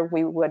 where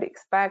we would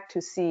expect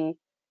to see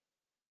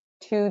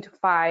 2 to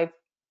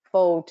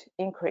 5-fold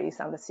increase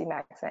on the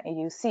Cmax and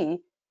AUC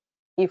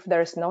if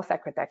there's no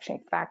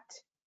cyclo-dextrin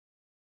effect.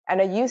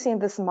 And using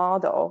this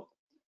model,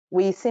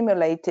 we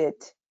simulated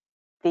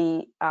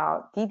the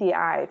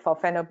DDI for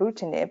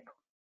Fenebrutinib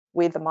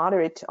with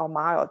moderate or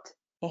mild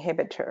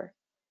inhibitor.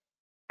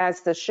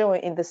 As shown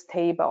in this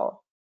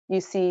table,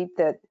 you see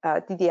that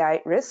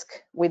DDI risk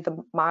with the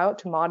mild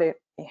to moderate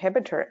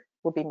inhibitor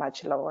will be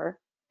much lower.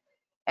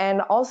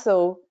 And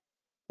also,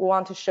 we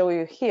want to show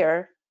you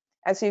here,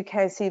 as you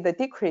can see, the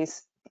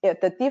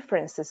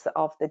differences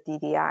of the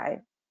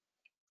DDI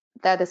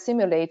that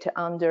simulate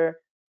under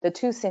the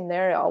two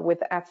scenario with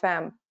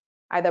FM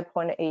either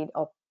 0.8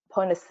 or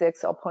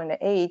 0.6 or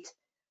 0.8.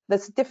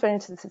 This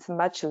difference is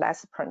much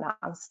less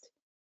pronounced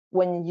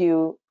when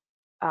you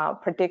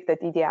predict the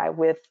DDI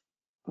with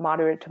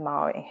moderate to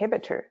mild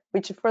inhibitor,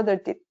 which further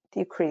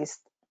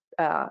decreased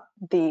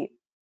the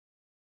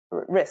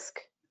risk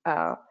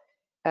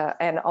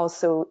and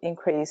also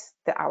increase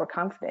our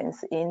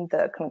confidence in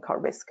the clinical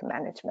risk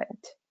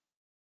management.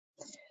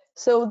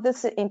 So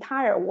this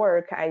entire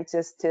work I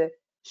just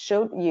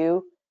showed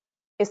you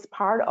is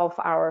part of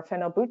our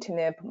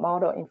Fenebrutinib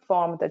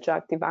model-informed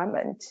drug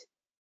development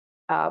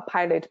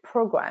pilot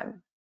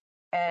program.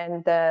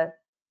 And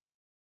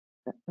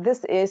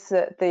this is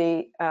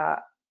the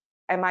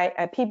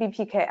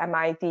PBPK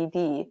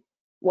MIDD.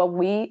 What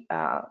we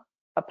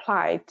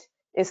applied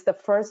is the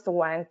first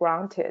one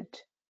granted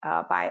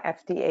by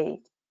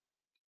FDA.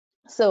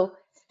 So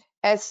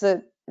as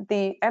the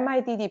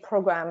MIDD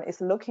program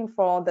is looking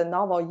for the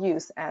novel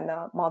use and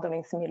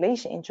modeling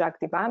simulation in drug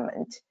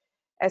development,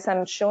 as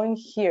I'm showing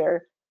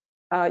here,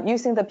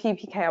 using the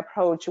PBPK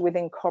approach with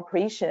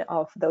incorporation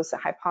of those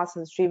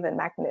hypothesis-driven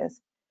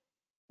mechanisms,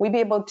 we'll be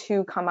able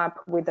to come up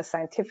with a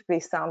scientifically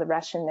sound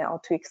rationale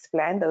to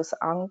explain those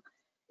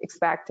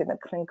unexpected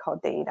clinical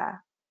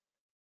data.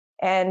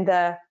 And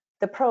the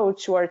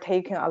approach we're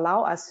taking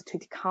allow us to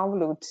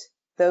deconvolute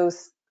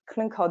those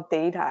clinical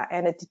data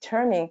and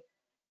determine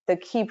the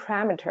key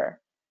parameter,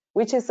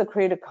 which is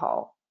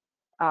critical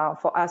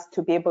for us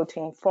to be able to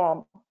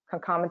inform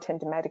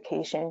concomitant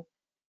medication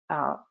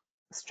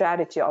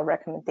strategy or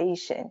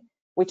recommendation,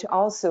 which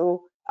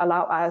also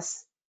allow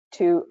us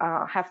to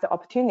have the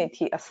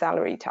opportunity to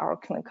accelerate our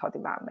clinical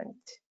development.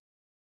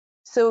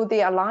 So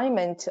the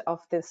alignment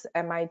of this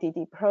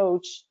MIDD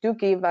approach do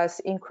give us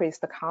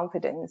increased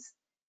confidence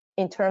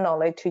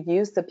internally to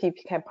use the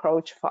PBPK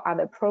approach for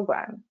other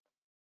programs.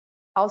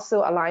 Also,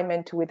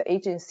 alignment with the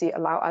agency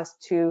allow us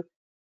to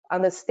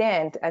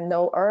understand and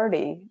know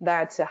early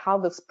that how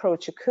this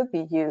approach could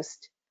be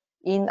used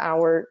in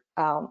our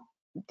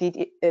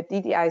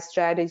DDI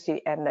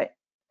strategy, and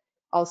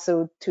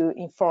also to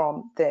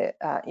inform the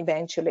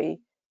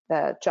eventually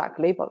the drug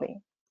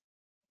labeling.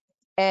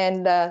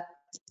 And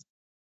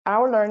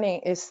our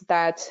learning is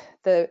that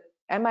the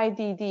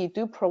MIDD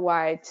do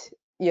provide,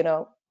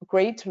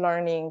 great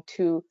learning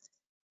to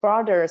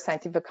broader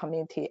scientific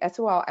community as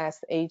well as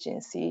the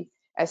agency,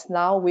 as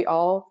now we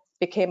all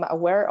became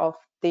aware of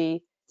the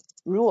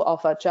rule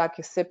of a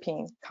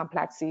drug-excipient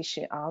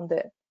complexation on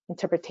the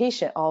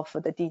interpretation of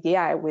the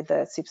DDI with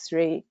the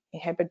CYP3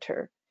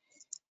 inhibitor.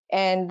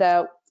 And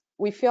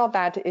we feel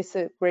that it's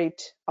a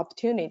great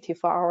opportunity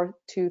for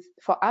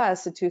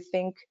us to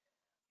think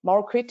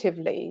more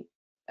creatively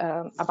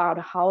about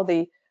how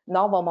the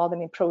novel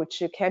modeling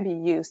approach can be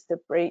used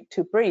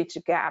to bridge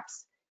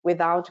gaps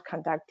without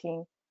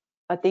conducting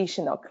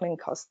additional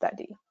clinical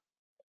study.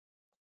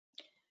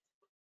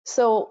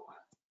 So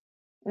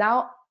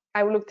now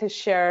I would like to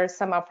share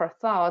some of our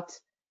thoughts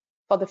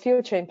for the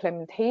future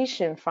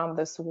implementation from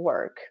this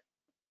work.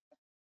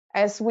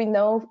 As we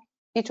know,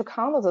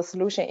 Itraconazole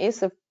solution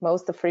is the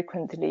most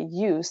frequently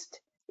used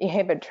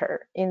inhibitor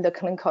in the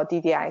clinical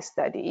DDI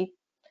study.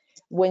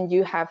 when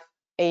you have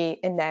a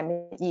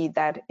NME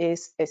that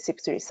is a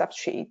CYP3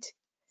 substrate.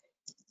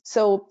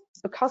 So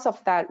because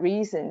of that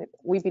reason,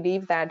 we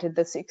believe that the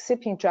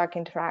excipient drug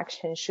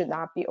interaction should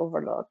not be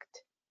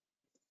overlooked.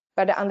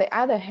 But on the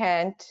other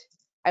hand,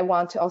 I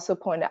want to also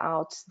point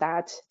out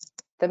that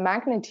the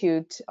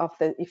magnitude of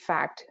the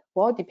effect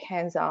will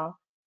depend on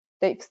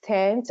the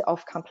extent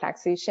of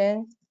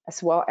complexation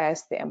as well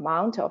as the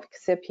amount of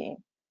excipient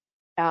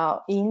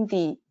in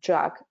the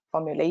drug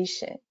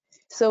formulation.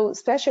 So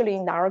especially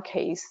in our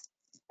case,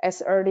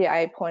 as earlier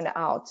I pointed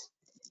out,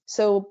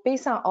 so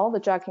based on all the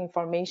drug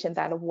information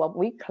that what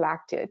we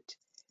collected,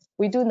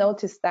 we do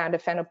notice that the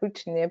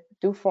Fenebrutinib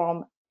do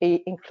form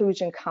a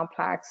inclusion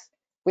complex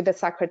with the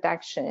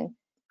cyclo-dextrin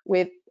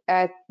with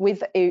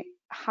a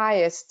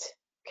highest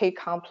K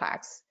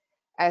complex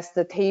as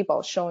the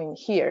table showing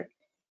here.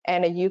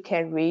 And you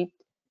can read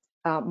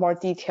more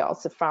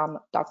details from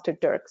Dr.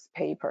 Dirk's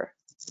paper.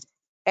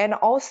 And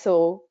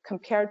also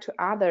compared to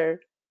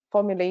other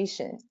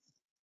formulations,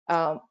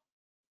 in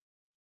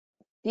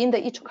the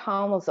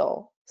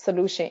Itraconazole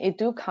solution, it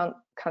do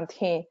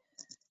contain,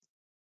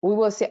 we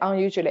will see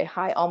unusually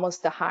high,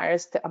 almost the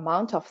highest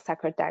amount of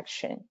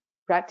cyclo-dextrin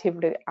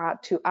relatively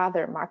to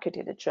other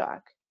marketed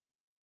drug.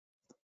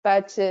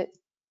 But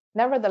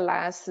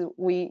nevertheless,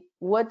 we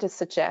would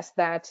suggest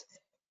that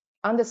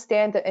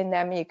understand the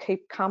NME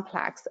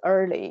complex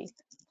early,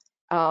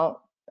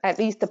 at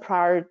least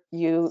prior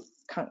you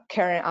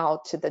carrying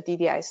out the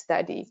DDI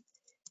study,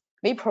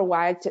 may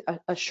provide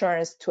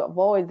assurance to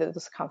avoid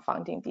those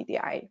confounding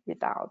DDI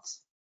results.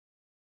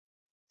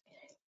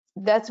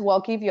 That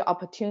will give you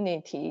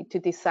opportunity to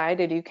decide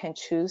that you can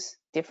choose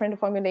different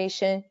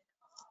formulation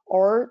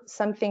or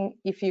something.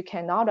 If you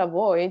cannot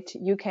avoid,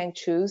 you can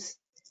choose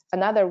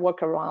another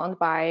workaround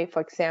by,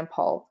 for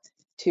example,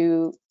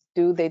 to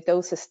do the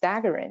dose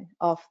staggering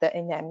of the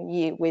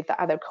NME with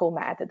the other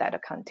COMAT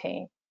that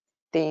contain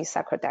the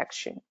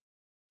cyclo-dextrin.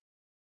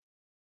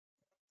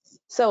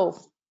 So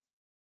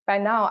by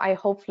now, I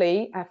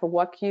hopefully have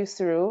walked you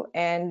through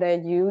and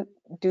you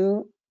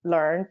do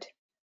learn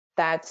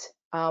that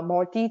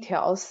more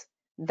details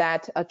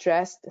that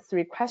address the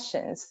 3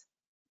 questions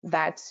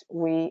that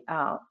we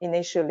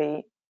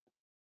initially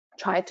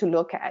tried to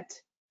look at.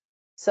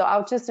 So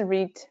I'll just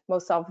read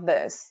most of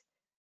this.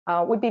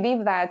 We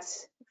believe that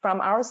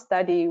from our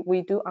study,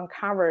 we do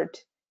uncovered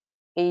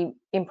an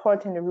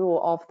important rule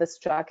of the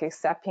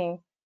drug-excipient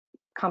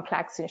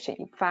complexation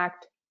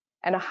effect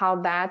and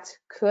how that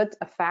could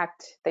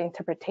affect the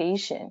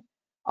interpretation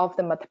of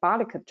the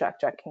metabolic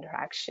drug-drug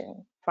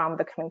interaction from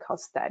the clinical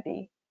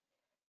study.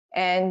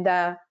 And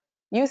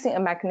using a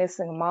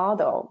mechanistic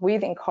model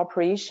with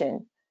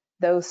incorporation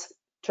those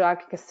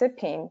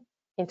drug-excipient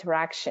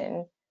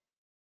interaction,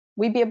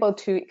 we be able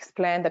to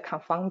explain the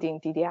confounding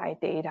DDI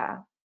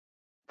data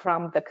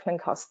from the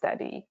clinical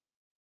study.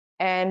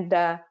 And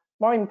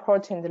more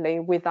importantly,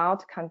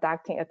 without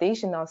conducting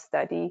additional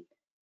study,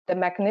 the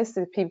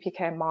mechanistic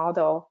PBPK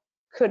model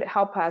could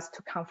help us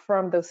to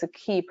confirm those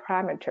key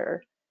parameters,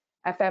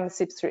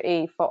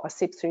 FM-CYP3A for a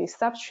CYP3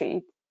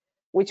 substrate,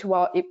 which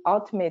will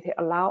ultimately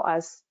allow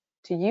us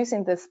to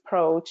using this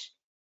approach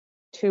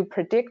to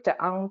predict the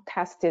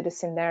untested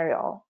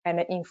scenario and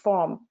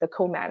inform the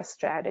COMAT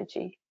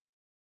strategy.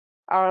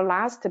 Our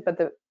last but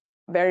the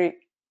very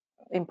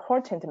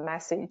important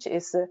message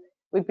is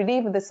we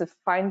believe these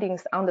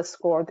findings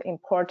underscore the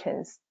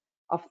importance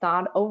of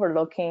not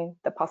overlooking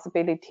the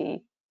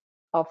possibility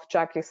of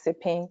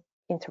drug-excipient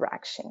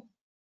interaction.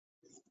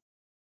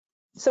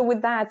 So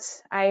with that,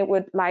 I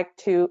would like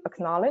to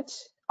acknowledge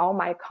all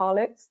my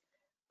colleagues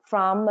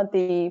from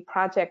the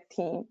project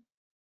team,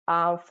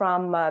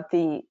 from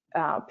the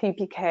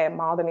PBPK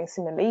modeling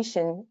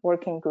simulation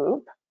working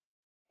group,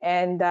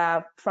 and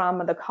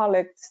from the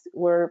colleagues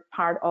who were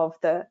part of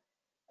the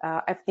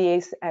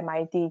FDA's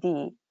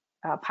MIDD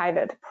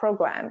pilot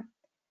program,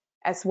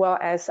 as well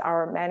as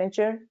our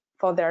manager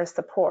for their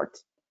support,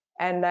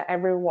 and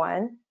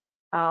everyone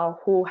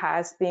who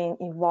has been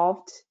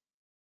involved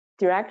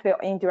directly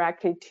or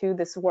indirectly to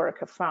this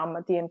work from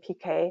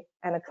DMPK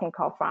and the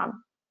clinical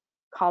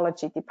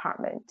pharmacology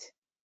department.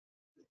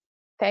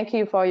 Thank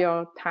you for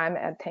your time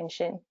and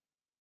attention.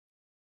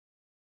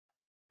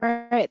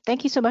 All right,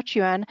 thank you so much,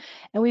 Yuan.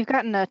 And we've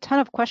gotten a ton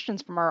of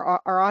questions from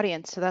our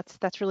audience, so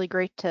that's really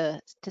great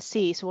to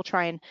see. So we'll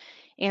try and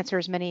answer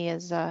as many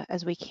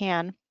as we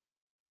can.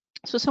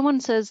 So someone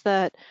says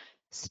that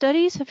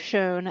studies have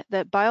shown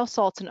that bile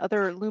salts and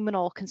other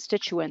luminal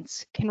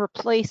constituents can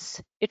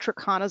replace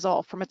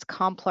itraconazole from its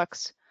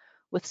complex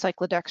with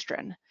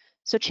cyclo-dextrin.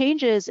 So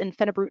changes in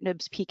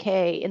Fenebrutinib's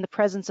PK in the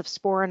presence of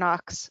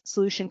Sporanox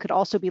solution could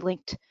also be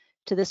linked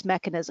to this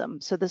mechanism.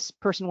 So this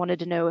person wanted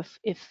to know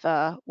if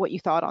what you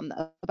thought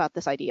about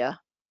this idea.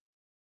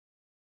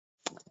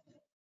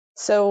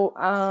 So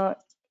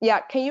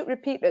yeah, can you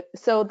repeat it?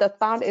 So the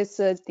thought is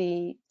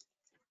the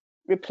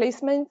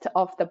replacement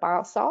of the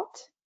bile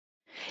salt.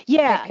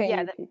 Yeah,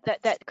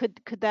 could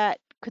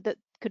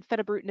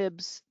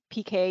Fenebrutinib's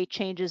PK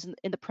changes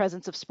in the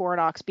presence of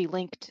Sporanox be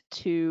linked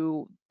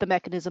to the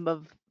mechanism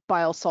of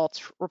bile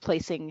salts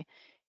replacing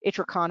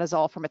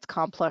itraconazole from its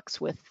complex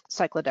with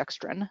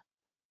cyclo-dextrin?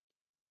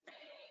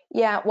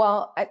 Yeah,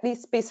 well, at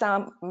least based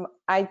on,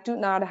 I do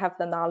not have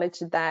the knowledge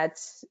that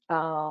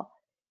the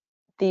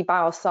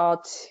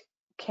biosalt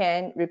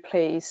can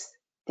replace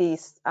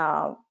these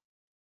the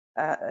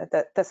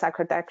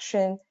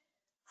cyclo-dextrin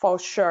for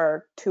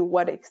sure. To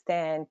what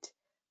extent?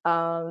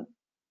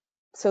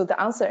 So the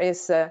answer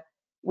is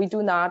we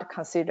do not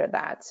consider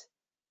that,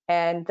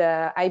 and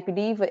I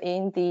believe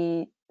in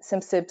the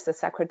Simcyp's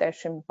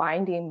cyclo-dextrin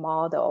binding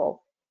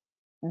model,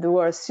 they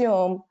will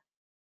assume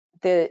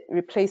the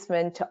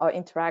replacement or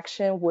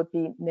interaction would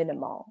be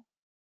minimal.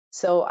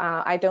 So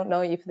I don't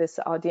know if this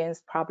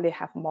audience probably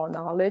have more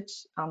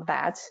knowledge on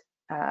that.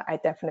 I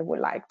definitely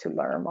would like to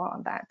learn more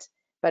on that.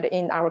 But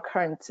in our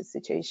current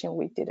situation,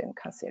 we didn't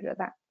consider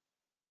that.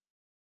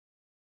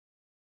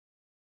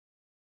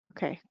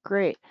 Okay,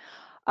 great.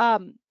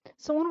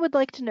 Someone would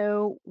like to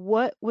know,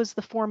 what was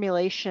the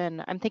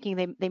formulation, I'm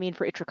thinking they mean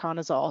for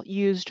itraconazole,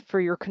 used for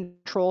your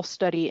control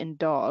study in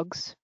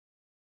dogs?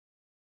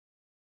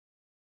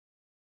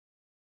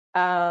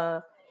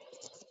 I'm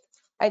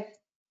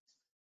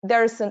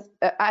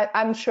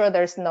sure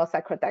there's no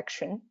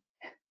cyclo-dextrin,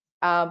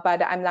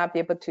 but I'm not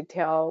able to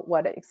tell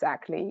what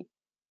exactly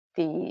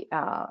the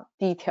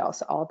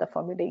details of the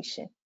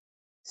formulation.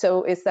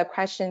 So is the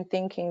question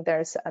thinking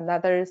there's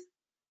another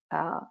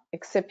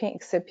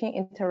excipient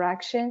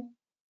interaction?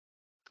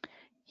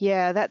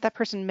 Yeah, that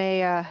person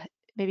may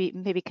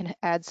maybe can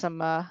add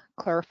some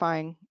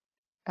clarifying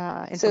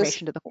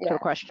information to the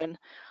question.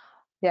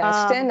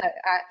 Yeah, Stan,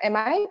 am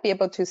I be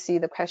able to see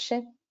the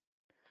question?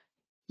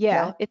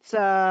 Yeah, no? it's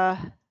I'll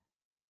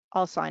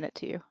assign it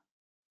to you.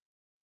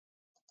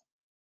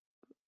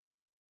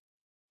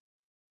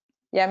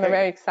 Yeah, I'm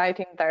very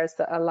exciting. There's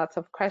a lot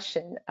of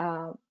questions,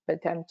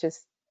 but I'm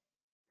just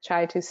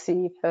trying to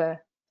see if I'm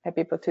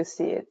able to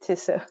see it.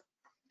 So.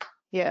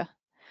 Yeah.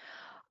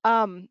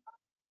 Someone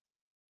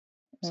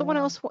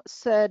else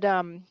said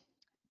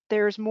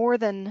there's more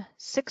than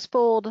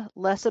 6-fold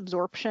less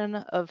absorption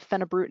of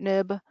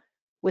Fenebrutinib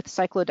with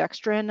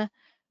cyclo-dextrin,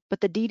 but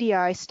the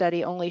DDI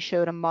study only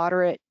showed a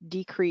moderate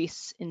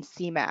decrease in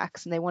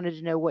Cmax, and they wanted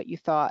to know what you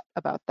thought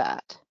about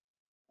that.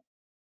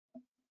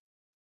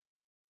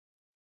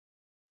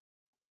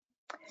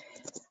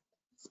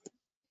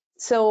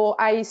 So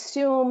I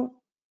assume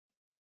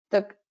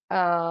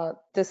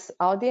this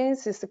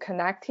audience is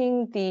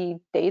connecting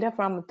the data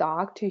from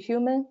dog to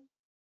human.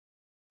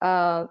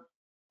 Is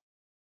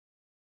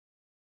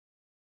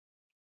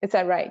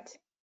that right?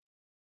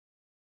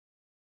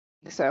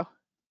 So.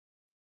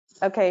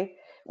 Okay.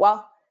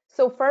 Well,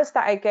 so first,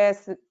 I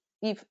guess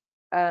if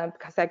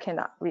because I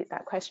cannot read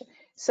that question.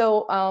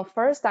 So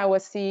first, I will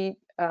see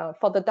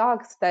for the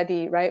dog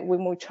study, right?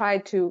 When we try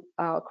to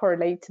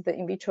correlate the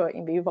in vitro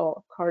in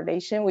vivo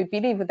correlation, we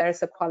believe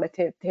there's a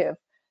qualitative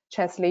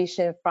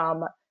translation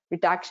from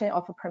reduction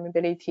of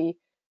permeability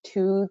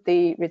to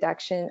the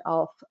reduction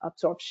of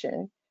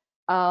absorption.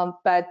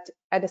 But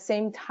at the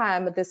same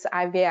time, this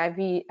IV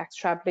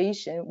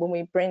extrapolation, when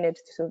we bring it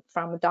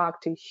from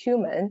dog to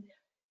human,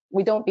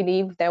 we don't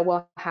believe that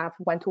will have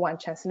one-to-one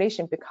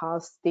translation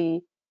because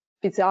the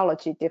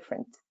physiology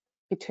different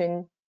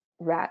between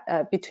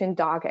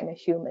dog and a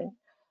human.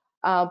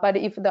 But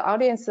if the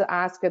audience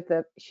asks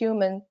the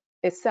human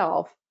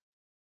itself,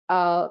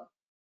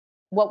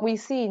 what we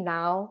see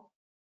now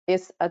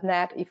is a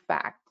net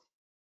effect.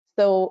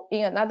 So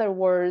in other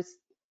words,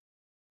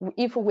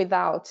 if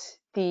without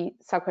the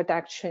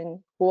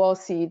cyclo-dextrin, we'll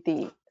see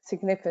the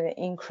significant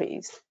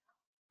increase.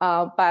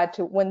 But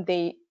when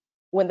the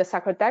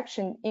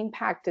cyclo-dextrin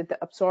impacted the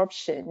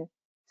absorption,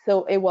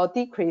 so it will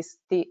decrease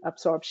the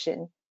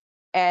absorption.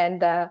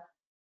 And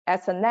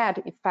as a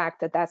net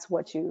effect, that's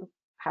what you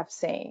have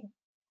seen.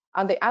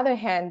 On the other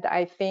hand,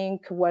 I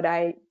think what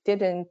I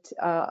didn't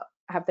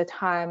have the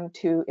time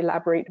to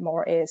elaborate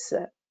more is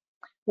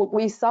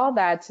we saw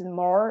that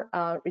more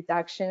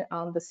reduction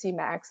on the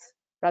Cmax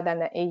rather than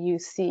the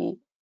AUC.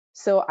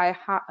 So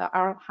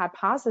our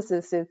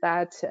hypothesis is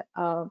that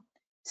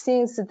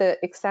since the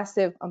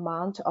excessive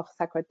amount of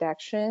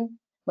cyclo-dextrin,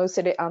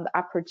 mostly on the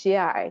upper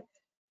GI,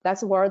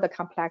 that's where the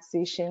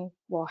complexation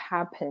will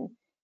happen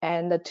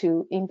and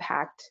to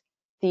impact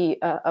the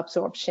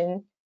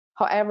absorption.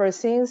 However,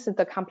 since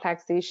the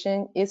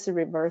complexation is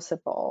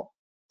reversible,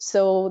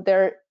 so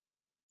there,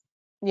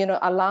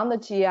 along the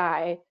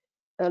GI,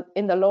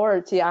 in the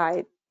lower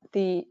GI,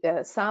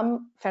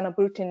 some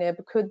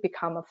Fenebrutinib could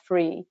become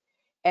free.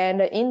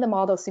 And in the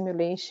model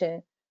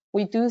simulation,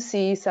 we do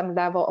see some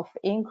level of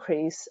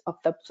increase of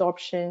the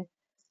absorption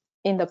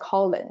in the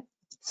colon.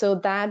 So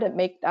that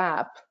makes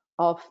up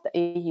of the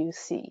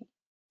AUC.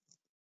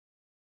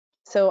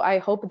 So I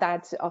hope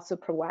that also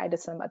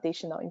provides some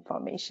additional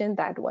information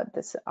that what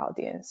this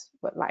audience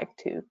would like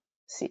to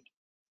see.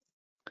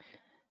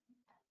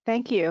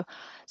 Thank you.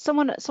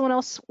 Someone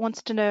else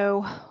wants to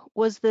know,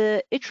 was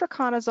the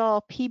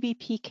Itraconazole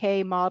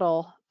PBPK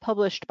model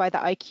published by the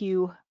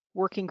IQ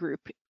working group,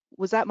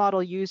 was that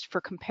model used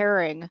for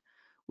comparing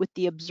with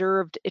the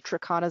observed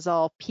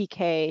Itraconazole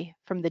PK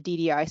from the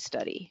DDI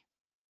study?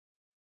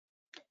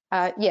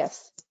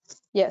 Yes,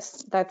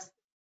 it's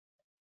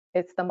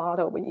the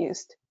model we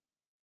used,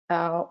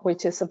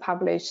 which is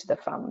published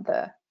from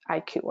the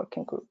IQ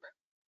working group.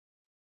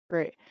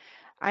 Great.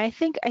 I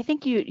think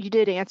you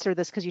did answer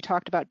this because you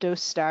talked about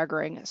dose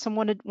staggering.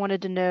 Someone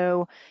wanted to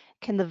know,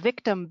 can the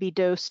victim be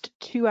dosed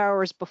 2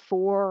 hours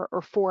before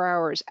or 4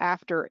 hours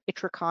after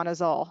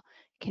itraconazole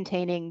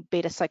containing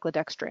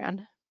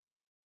beta-cyclo-dextrin?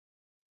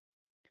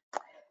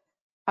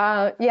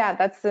 Yeah,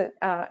 that's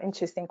an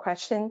interesting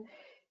question.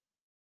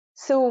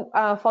 So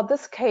for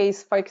this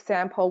case, for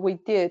example, we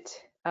did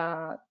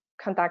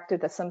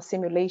conducted some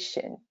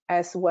simulation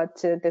as what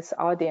this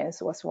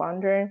audience was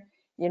wondering,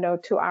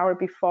 2 hours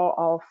before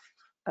or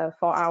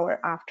 4 hours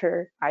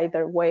after,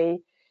 either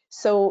way.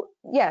 So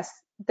yes,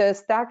 the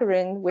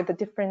staggering with a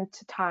different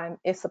time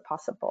is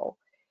possible.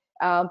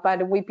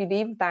 But we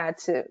believe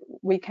that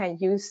we can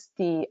use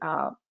the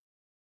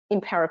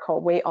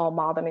empirical way of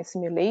modeling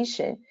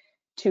simulation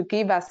to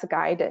give us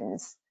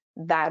guidance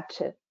that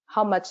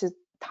how much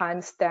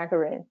time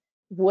staggering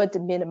would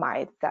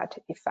minimize that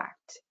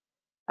effect.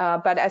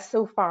 But as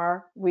so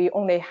far, we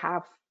only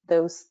have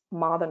those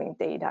modeling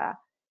data.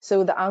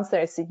 So the answer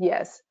is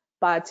yes,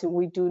 but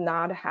we do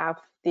not have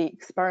the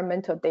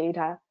experimental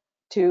data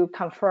to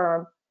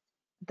confirm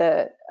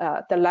the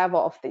level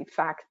of the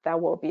effect that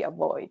will be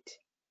avoided.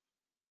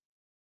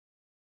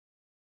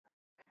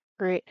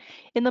 Great.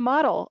 In the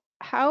model,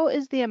 how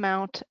is the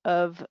amount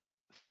of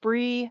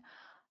free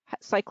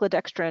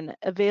cyclodextrin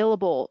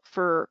available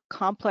for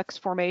complex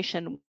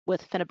formation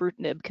with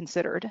Fenebrutinib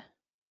considered?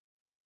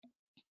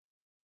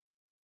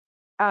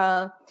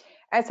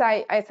 As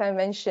I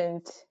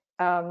mentioned,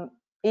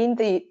 in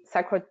the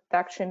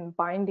cyclodextrin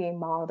binding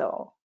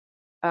model,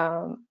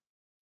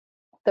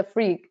 the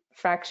free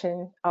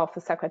fraction of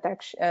the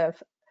cyclodextrin,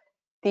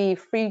 the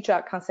free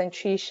drug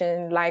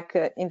concentration, like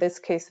in this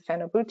case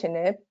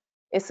Fenebrutinib,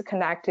 is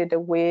connected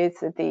with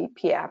the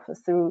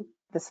PF through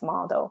this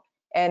model,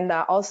 and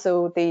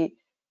also the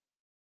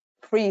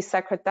free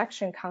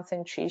cyclodextrin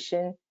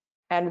concentration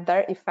and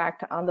their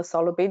effect on the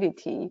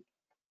solubility,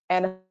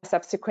 and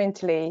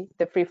subsequently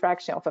the free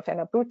fraction of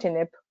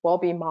Fenebrutinib will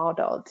be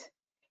modeled.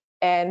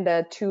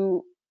 And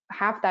to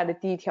have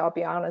that detail,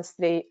 be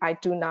honestly, I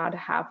do not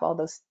have all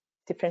those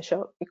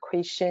differential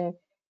equation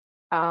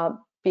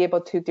be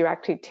able to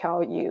directly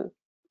tell you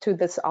to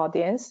this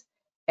audience.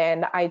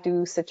 And I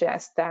do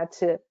suggest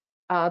that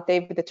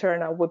David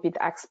Turner would be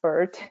the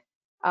expert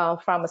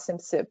from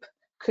SimSip,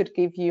 could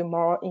give you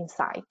more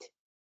insight.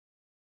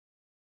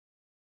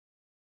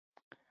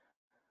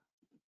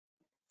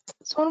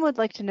 Someone would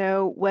like to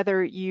know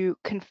whether you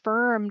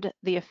confirmed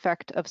the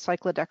effect of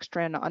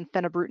cyclodextrin on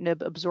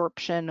Fenebrutinib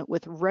absorption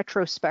with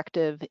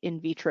retrospective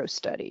in vitro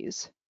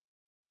studies.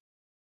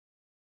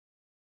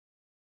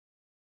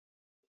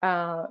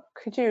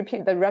 Could you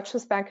repeat the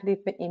retrospective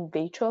in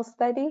vitro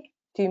study?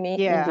 Do you mean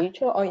Yeah. in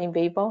vitro or in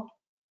vivo?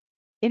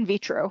 In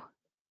vitro.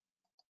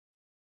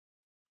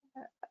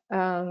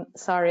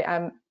 Sorry,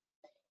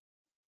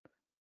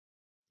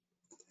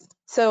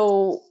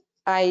 so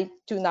I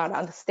do not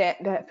understand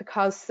that,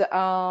 because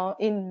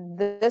in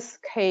this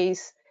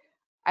case,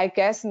 I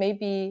guess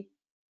maybe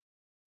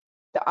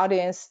the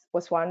audience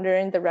was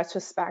wondering the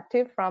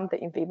retrospective from the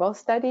in vivo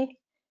study.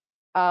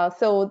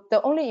 So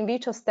the only in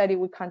vitro study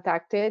we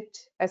conducted,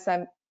 as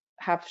I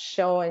have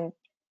shown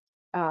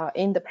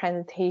in the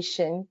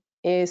presentation,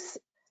 is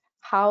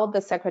how the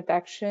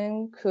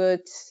cyclodextrin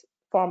could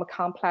form a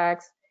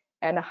complex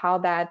and how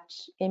that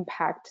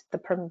impact the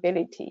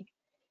permeability.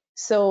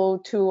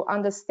 So to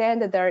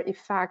understand their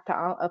effect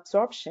on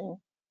absorption,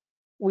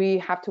 we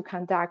have to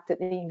conduct the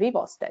in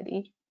vivo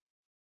study.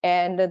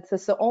 And this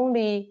is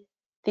only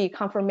the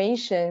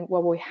confirmation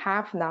what we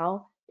have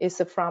now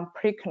is from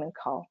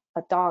preclinical,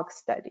 a dog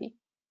study.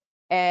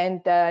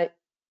 And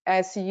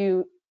as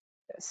you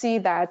see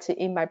that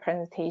in my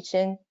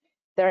presentation,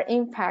 their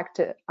impact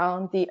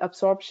on the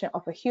absorption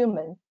of a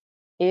human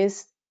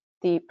is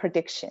the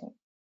prediction.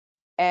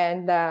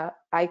 And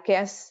I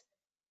guess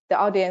the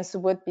audience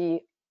would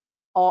be,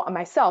 or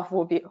myself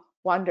would be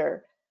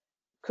wonder,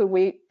 could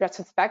we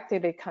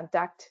retrospectively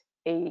conduct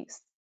a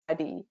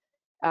study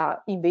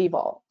in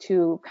vivo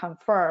to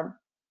confirm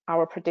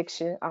our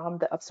prediction on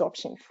the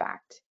absorption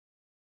effect?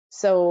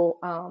 So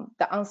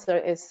the answer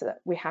is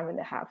we haven't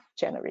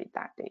generated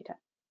that data.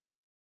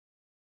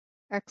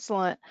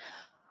 Excellent.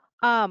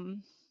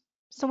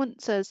 Someone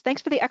says,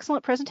 thanks for the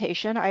excellent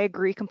presentation. I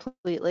agree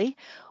completely.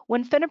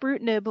 When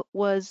Fenebrutinib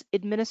was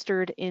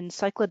administered in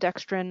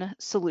cyclodextrin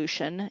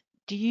solution,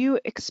 do you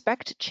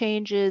expect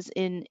changes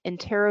in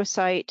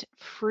enterocyte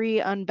free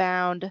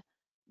unbound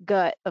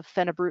gut of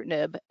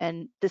Fenebrutinib?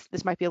 And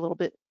this might be a little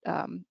bit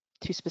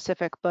too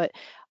specific, but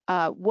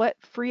what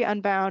free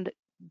unbound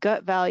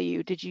gut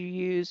value did you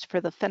use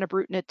for the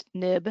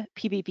Fenebrutinib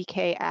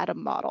PBPK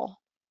atom model?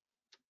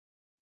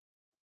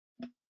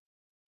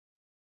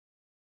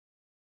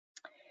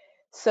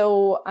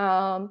 So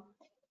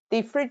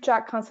the free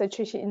drug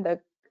concentration in the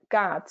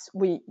gut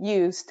we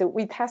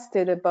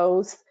tested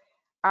both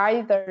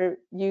either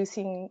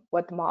using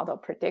what the model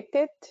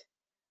predicted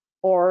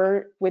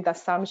or with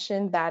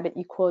assumption that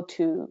equal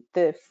to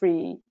the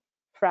free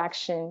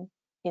fraction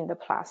in the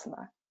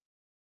plasma.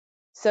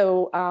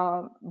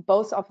 So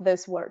both of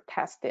these were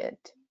tested,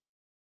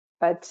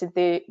 but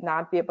they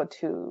not be able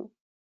to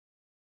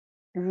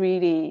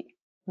really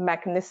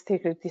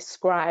mechanistically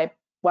describe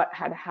what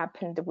had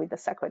happened with the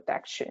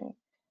cyclo-dextrin.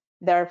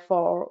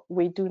 Therefore,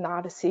 we do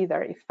not see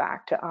their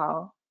effect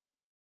on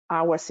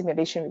our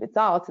simulation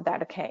results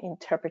that can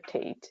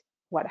interpret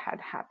what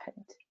had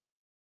happened.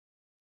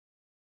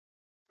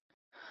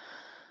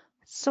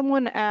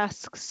 Someone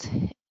asks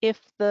if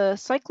the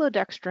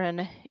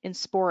cyclo-dextrin in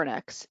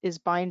Sporanox is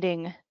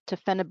binding to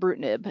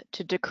Fenebrutinib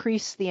to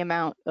decrease the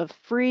amount of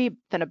free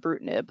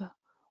Fenebrutinib,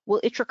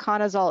 will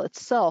Itraconazole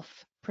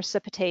itself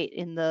precipitate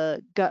in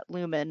the gut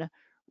lumen,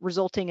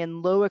 resulting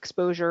in low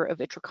exposure of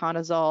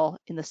Itraconazole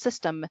in the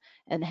system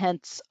and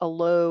hence a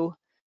low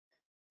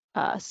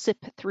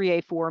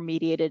CYP3A4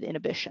 mediated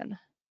inhibition?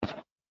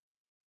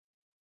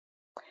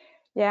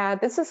 Yeah,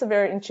 this is a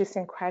very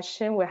interesting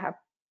question. We have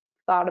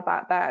thought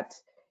about that,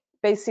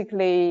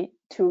 basically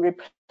to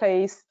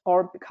replace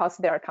or because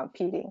they are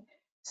competing.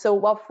 So,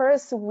 well,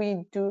 first,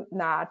 we do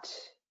not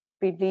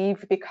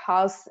believe,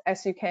 because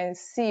as you can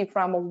see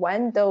from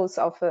one dose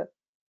of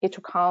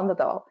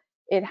itraconazole,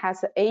 it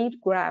has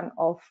 8 grams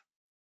of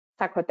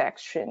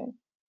cyclo-dextrin.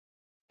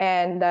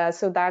 And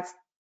so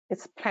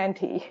it's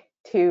plenty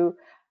to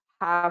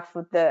have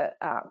the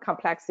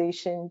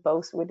complexation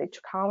both with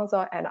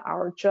itraconazole and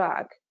our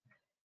drug.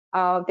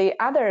 The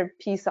other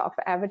piece of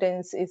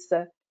evidence is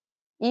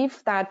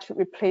if that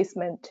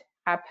replacement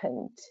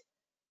happened,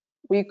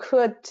 we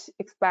could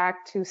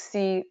expect to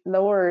see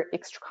lower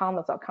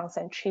itraconazole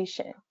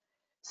concentration.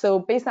 So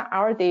based on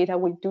our data,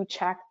 we do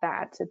check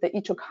that the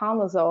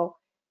itraconazole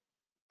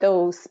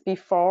dose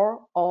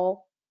before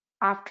or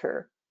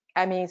after,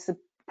 I mean,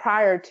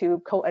 prior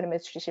to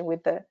co-administration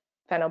with the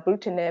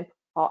Fenebrutinib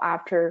or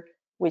after,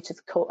 which is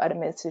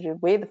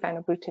co-administered with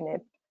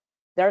Fenebrutinib,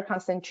 their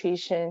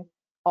concentration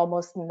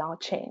almost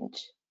not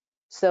change.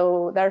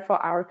 So therefore,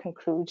 our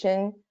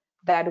conclusion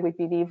that we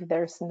believe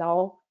there's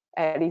no,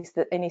 at least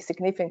any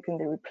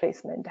significant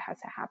replacement has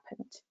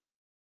happened.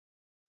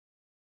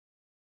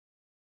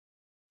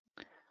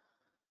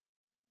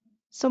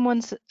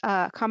 Someone's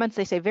comments,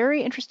 they say,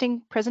 very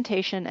interesting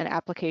presentation and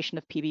application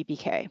of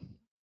PBPK.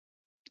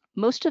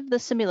 Most of the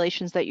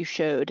simulations that you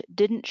showed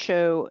didn't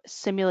show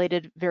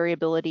simulated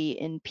variability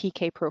in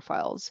PK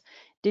profiles.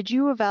 Did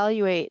you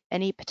evaluate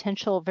any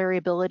potential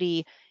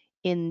variability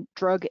in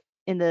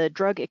the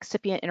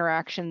drug-excipient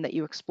interaction that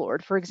you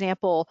explored? For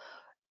example,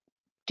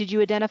 did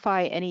you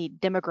identify any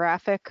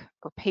demographic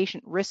or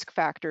patient risk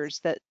factors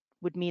that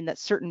would mean that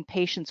certain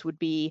patients would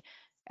be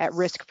at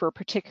risk for a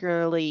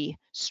particularly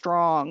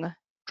strong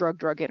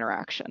drug-drug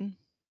interaction?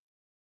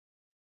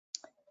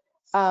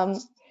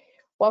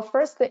 Well,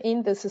 first,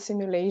 in this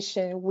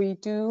simulation, we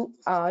do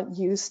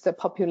use the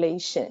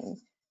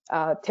population,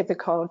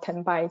 typical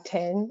 10 by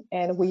 10,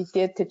 and we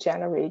did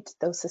generate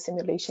those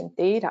simulation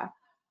data.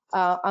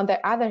 On the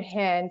other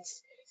hand,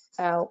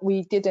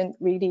 we didn't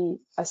really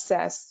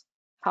assess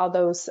how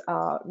those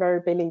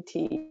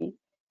variability,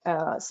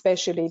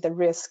 especially the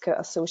risk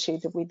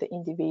associated with the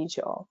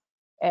individual.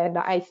 And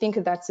I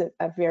think that's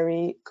a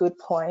very good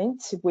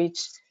point, which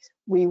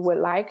we would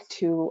like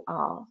to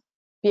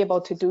be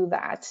able to do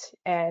that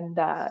and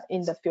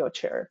in the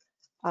future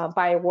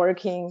by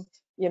working,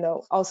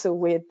 also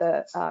with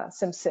the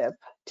SimCyp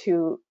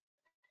to,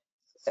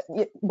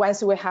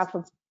 once we have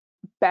a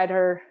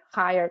better,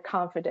 higher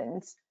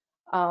confidence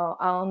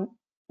on,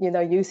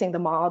 using the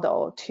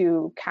model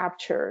to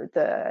capture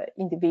the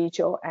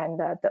individual and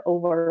the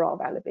overall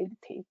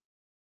variability.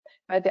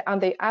 But on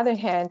the other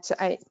hand,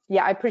 I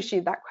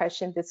appreciate that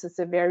question. This is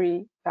a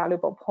very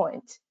valuable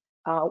point.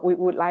 We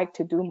would like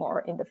to do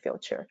more in the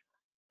future.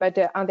 But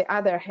on the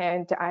other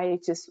hand, I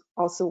just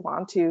also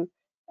want to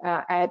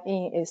add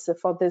in is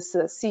for this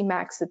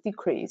Cmax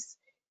decrease,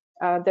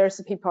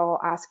 there's people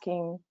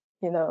asking,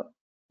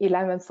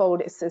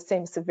 11-fold, it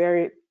seems a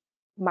very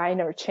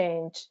minor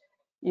change.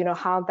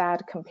 How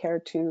that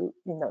compared to,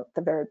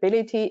 the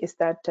variability, is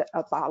that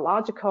a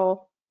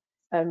biological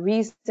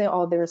reason,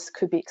 or there's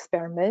could be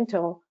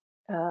experimental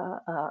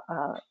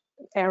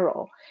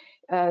error.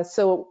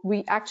 So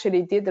we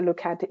actually did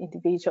look at the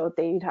individual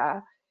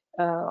data.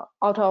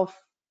 Out of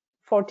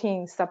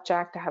 14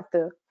 subjects have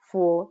the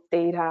full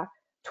data,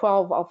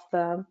 12 of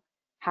them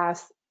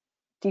has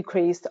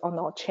decreased or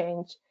not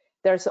changed.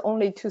 There's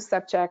only 2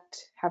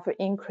 subjects have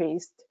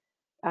increased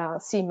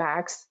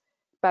Cmax,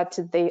 but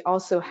they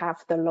also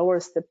have the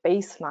lowest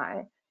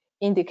baseline,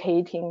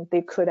 indicating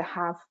they could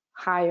have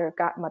higher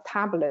gut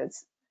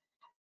metabolites.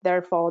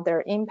 Therefore,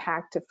 their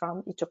impact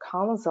from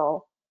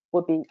itraconazole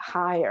will be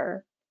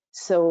higher.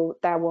 So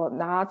that will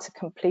not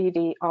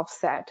completely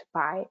offset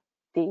by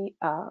the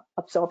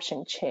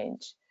absorption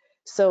change.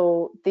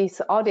 So this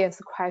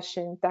audience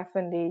question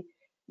definitely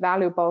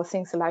valuable.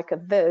 Things like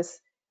this,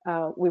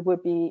 we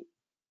would be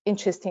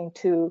interesting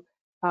to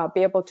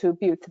be able to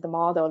build the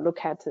model,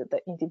 look at the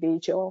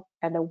individual,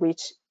 and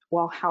which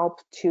will help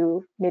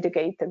to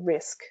mitigate the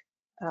risk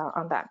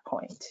on that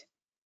point.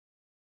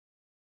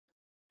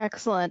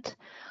 Excellent.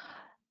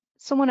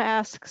 Someone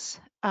asks,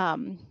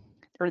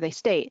 or they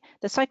state,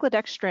 the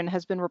cyclo-dextrin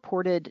has been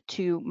reported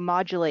to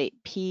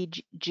modulate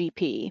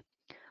PGP.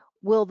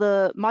 Will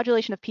the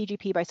modulation of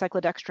PGP by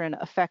cyclo-dextrin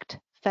affect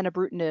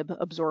Fenebrutinib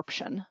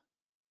absorption?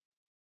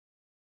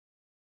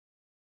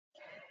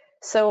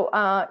 So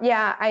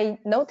yeah, I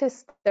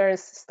noticed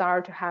there's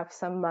start to have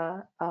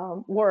some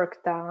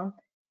work done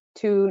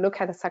to look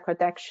at the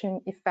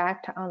cyclo-dextrin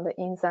effect on the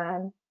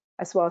enzyme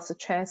as well as the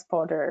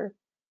transporter.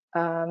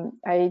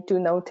 I do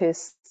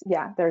notice,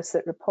 yeah, there's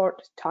a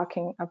report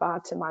talking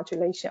about the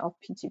modulation of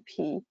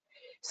PGP.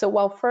 So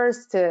well,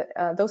 first,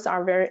 those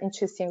are very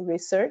interesting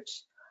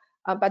research,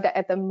 but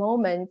at the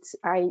moment,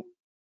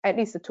 at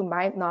least to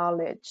my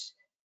knowledge,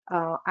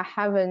 I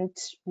haven't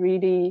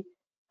really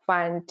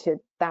find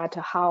that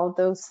how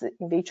those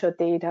in vitro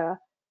data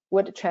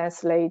would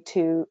translate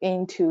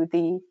into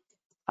the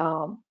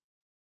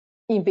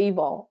in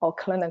vivo or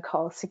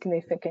clinical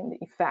significant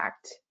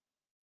effect.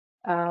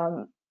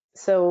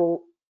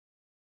 So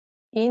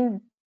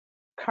in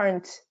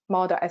current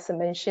model, as I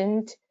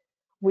mentioned,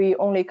 we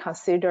only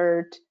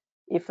considered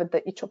if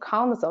the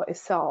itraconazole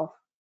itself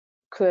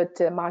could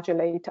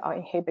modulate or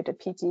inhibit the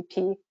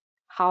PGP,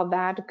 how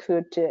that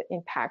could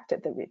impact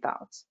the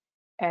results.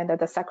 And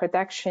the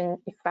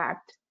cyclo-dextrin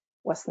effect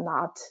was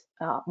not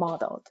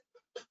modeled.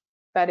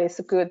 But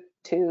it's good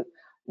to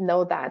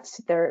know that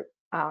there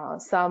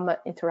some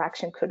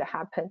interaction could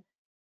happen,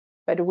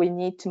 but we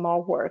need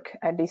more work,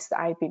 at least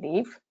I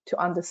believe, to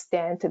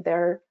understand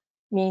their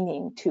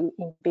meaning to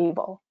in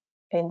vivo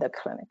in the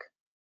clinic.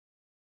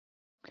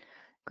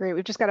 Great,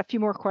 we've just got a few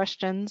more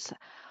questions.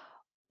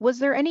 Was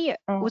there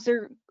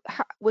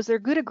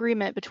good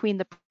agreement between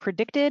the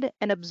predicted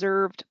and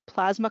observed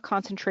plasma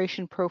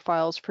concentration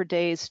profiles for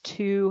days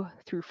 2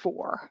 through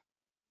 4?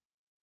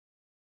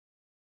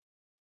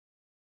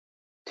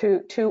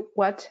 To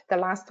what? The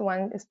last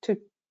one is 2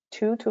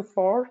 to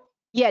 4?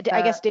 Yeah,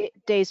 I guess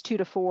days 2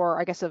 to 4,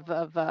 I guess, of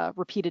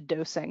repeated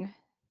dosing.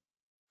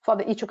 For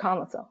the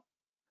itraconazole?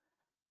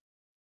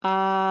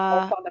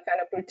 Or for the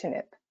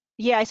Fenebrutinib?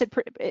 Yeah, I said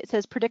it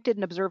says predicted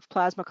and observed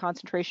plasma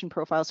concentration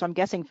profile, so I'm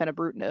guessing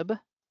Fenebrutinib.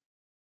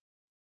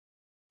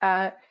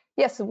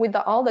 Yes, with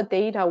all the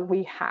data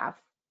we have,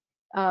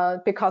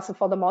 because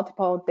for the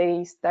multiple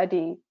day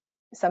study,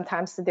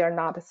 sometimes they're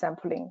not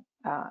sampling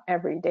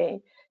every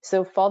day.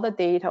 So for the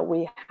data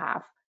we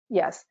have,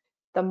 yes,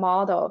 the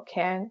model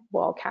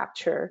will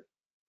capture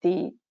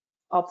the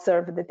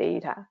observed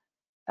data,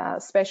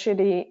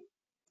 especially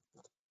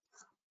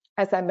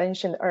as I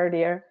mentioned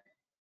earlier,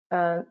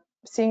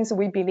 since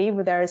we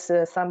believe there's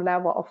some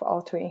level of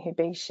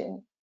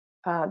autoinhibition,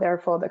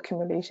 therefore the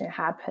accumulation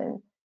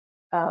happen.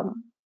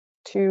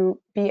 To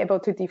be able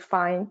to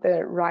define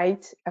the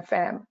right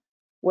FM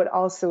would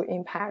also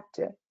impact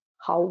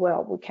how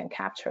well we can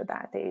capture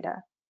that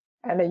data.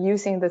 And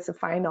using this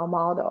final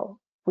model,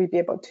 we'll be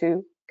able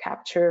to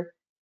capture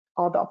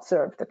all the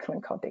observed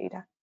clinical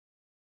data.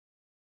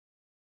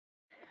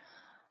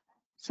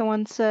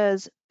 Someone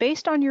says,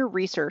 based on your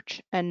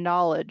research and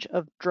knowledge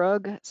of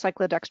drug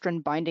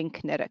cyclo-dextrin binding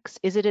kinetics,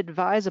 is it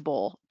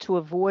advisable to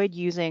avoid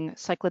using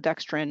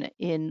cyclo-dextrin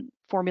in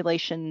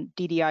formulation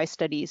DDI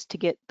studies to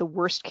get the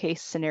worst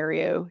case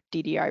scenario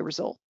DDI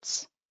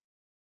results?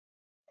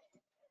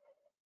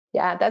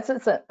 Yeah, that's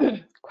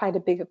quite a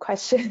big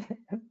question.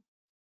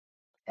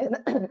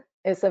 And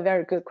it's a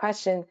very good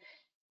question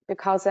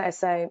because,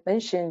 as I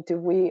mentioned,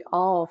 we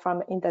all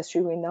from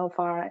industry, we know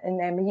for our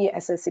NME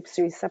as a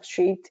CYP3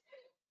 substrate,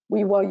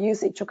 we will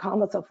use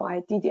itraconazole for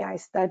a DDI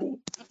study.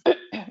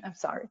 I'm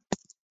sorry.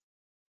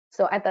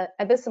 So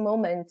at this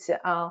moment,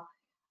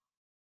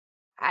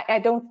 I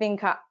don't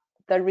think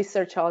the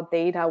research or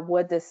data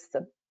would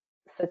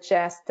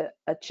suggest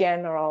a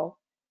general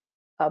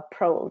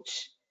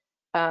approach.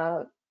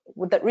 The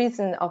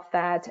reason of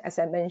that, as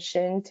I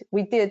mentioned,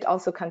 we did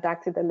also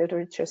conduct the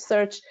literature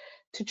search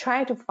to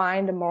try to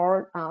find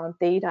more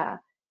data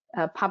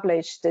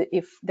published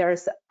if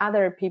there's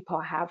other people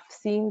have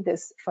seen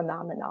this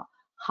phenomenon,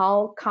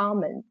 how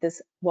common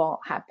this will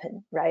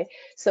happen, right?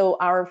 So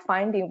our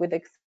finding with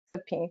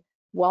excipient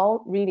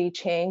will really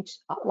change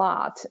a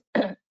lot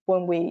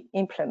when we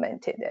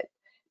implemented it.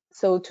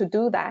 So to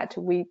do that,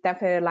 we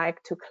definitely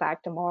like to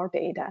collect more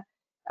data.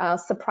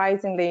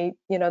 Surprisingly,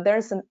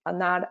 there's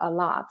not a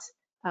lot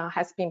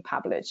has been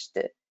published.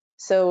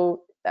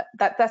 So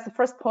that's the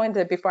first point.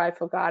 Before I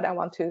forgot, I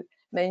want to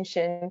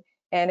mention.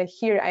 And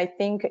here, I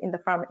think in the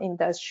pharma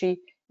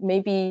industry,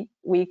 maybe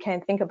we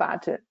can think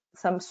about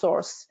some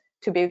source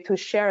to be able to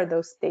share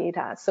those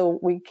data so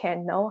we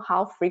can know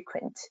how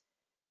frequent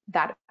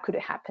that could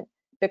happen.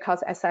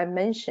 Because as I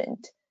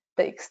mentioned,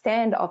 the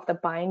extent of the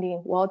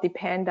binding will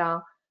depend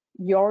on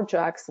your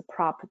drug's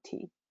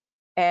property.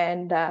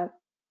 And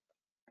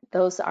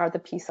those are the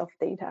piece of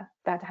data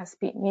that has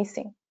been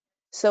missing.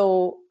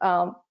 So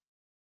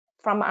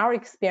from our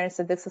experience,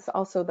 this is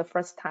also the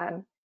first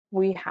time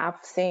we have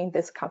seen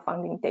this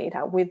confounding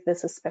data with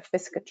this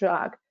specific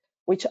drug,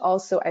 which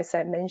also, as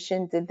I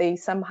mentioned, they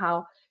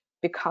somehow,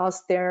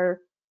 because their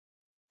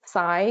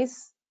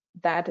size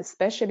that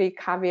especially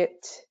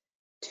caveat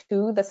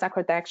to the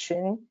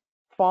cyclo-dextrin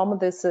form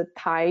this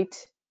tight,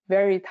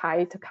 very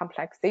tight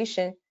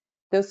complexation,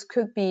 those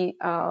could be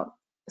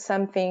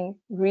something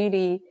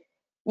really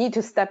need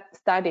to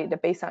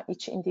studied based on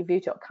each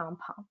individual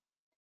compound.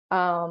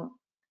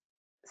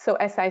 So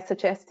as I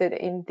suggested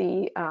in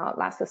the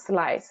last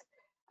slides,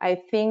 I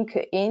think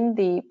in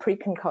the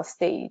preclinical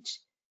stage,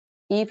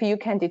 if you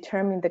can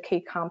determine the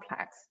K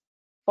complex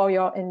for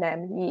your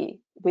NME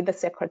with the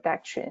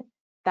cyclo-dextrin,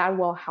 that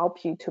will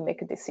help you to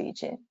make a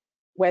decision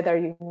whether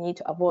you need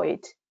to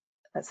avoid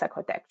the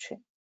cyclo-dextrin.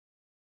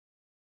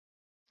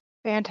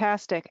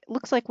 Fantastic.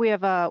 Looks like we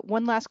have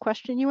one last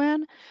question,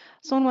 Yuan.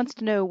 Someone wants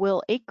to know,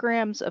 will 8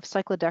 grams of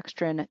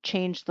cyclo-dextrin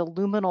change the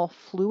luminal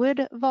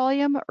fluid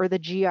volume or the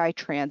GI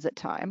transit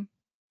time?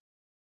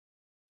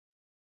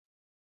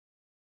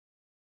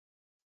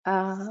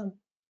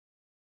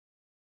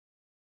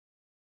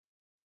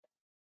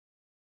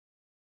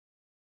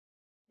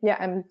 Yeah,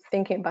 I'm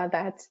thinking about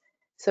that.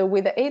 So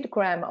with the 8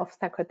 gram of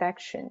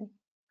cyclo-dextrin,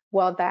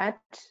 will that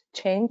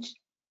change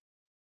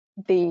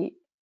the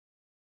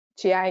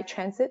GI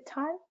transit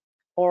time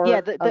or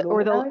yeah, the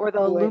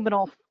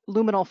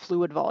luminal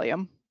fluid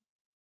volume?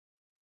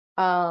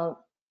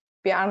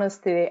 Be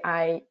honestly,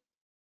 I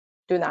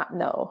do not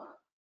know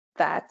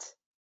that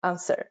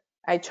answer.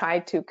 I try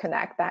to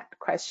connect that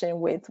question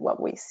with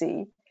what we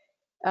see.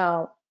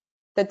 The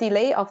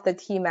delay of the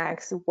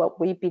Tmax, what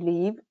we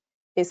believe,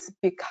 is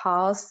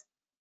because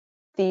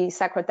the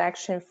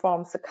cyclo-dextrin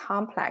forms a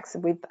complex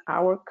with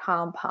our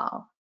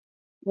compound,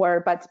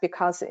 but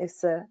because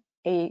it's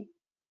a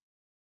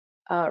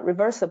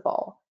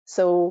reversible,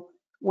 so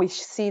we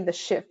see the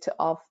shift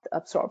of the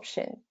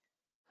absorption.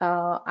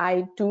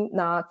 I do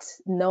not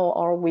know,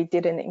 or we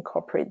didn't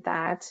incorporate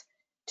that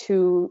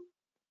to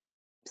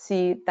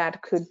see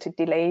that could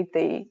delay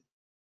the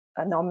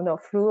nominal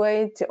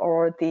fluid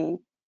or the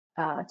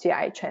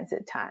GI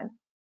transit time.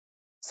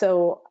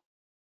 So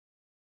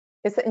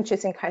it's an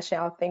interesting question.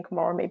 I'll think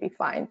more, maybe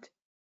find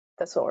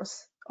the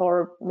source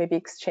or maybe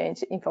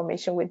exchange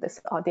information with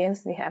this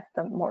audience. They have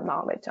more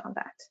knowledge on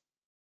that.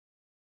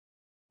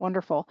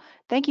 Wonderful.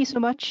 Thank you so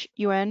much,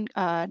 Yuan.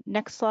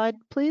 Next slide,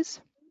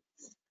 please.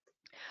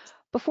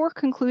 Before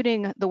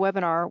concluding the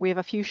webinar, we have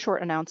a few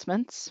short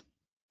announcements.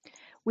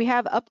 We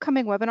have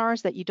upcoming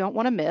webinars that you don't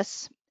want to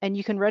miss, and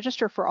you can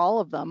register for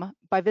all of them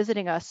by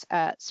visiting us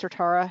at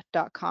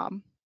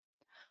certara.com.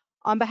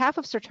 On behalf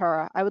of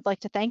Certara, I would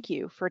like to thank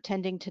you for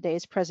attending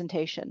today's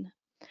presentation.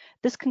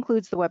 This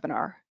concludes the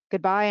webinar.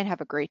 Goodbye and have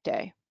a great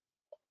day.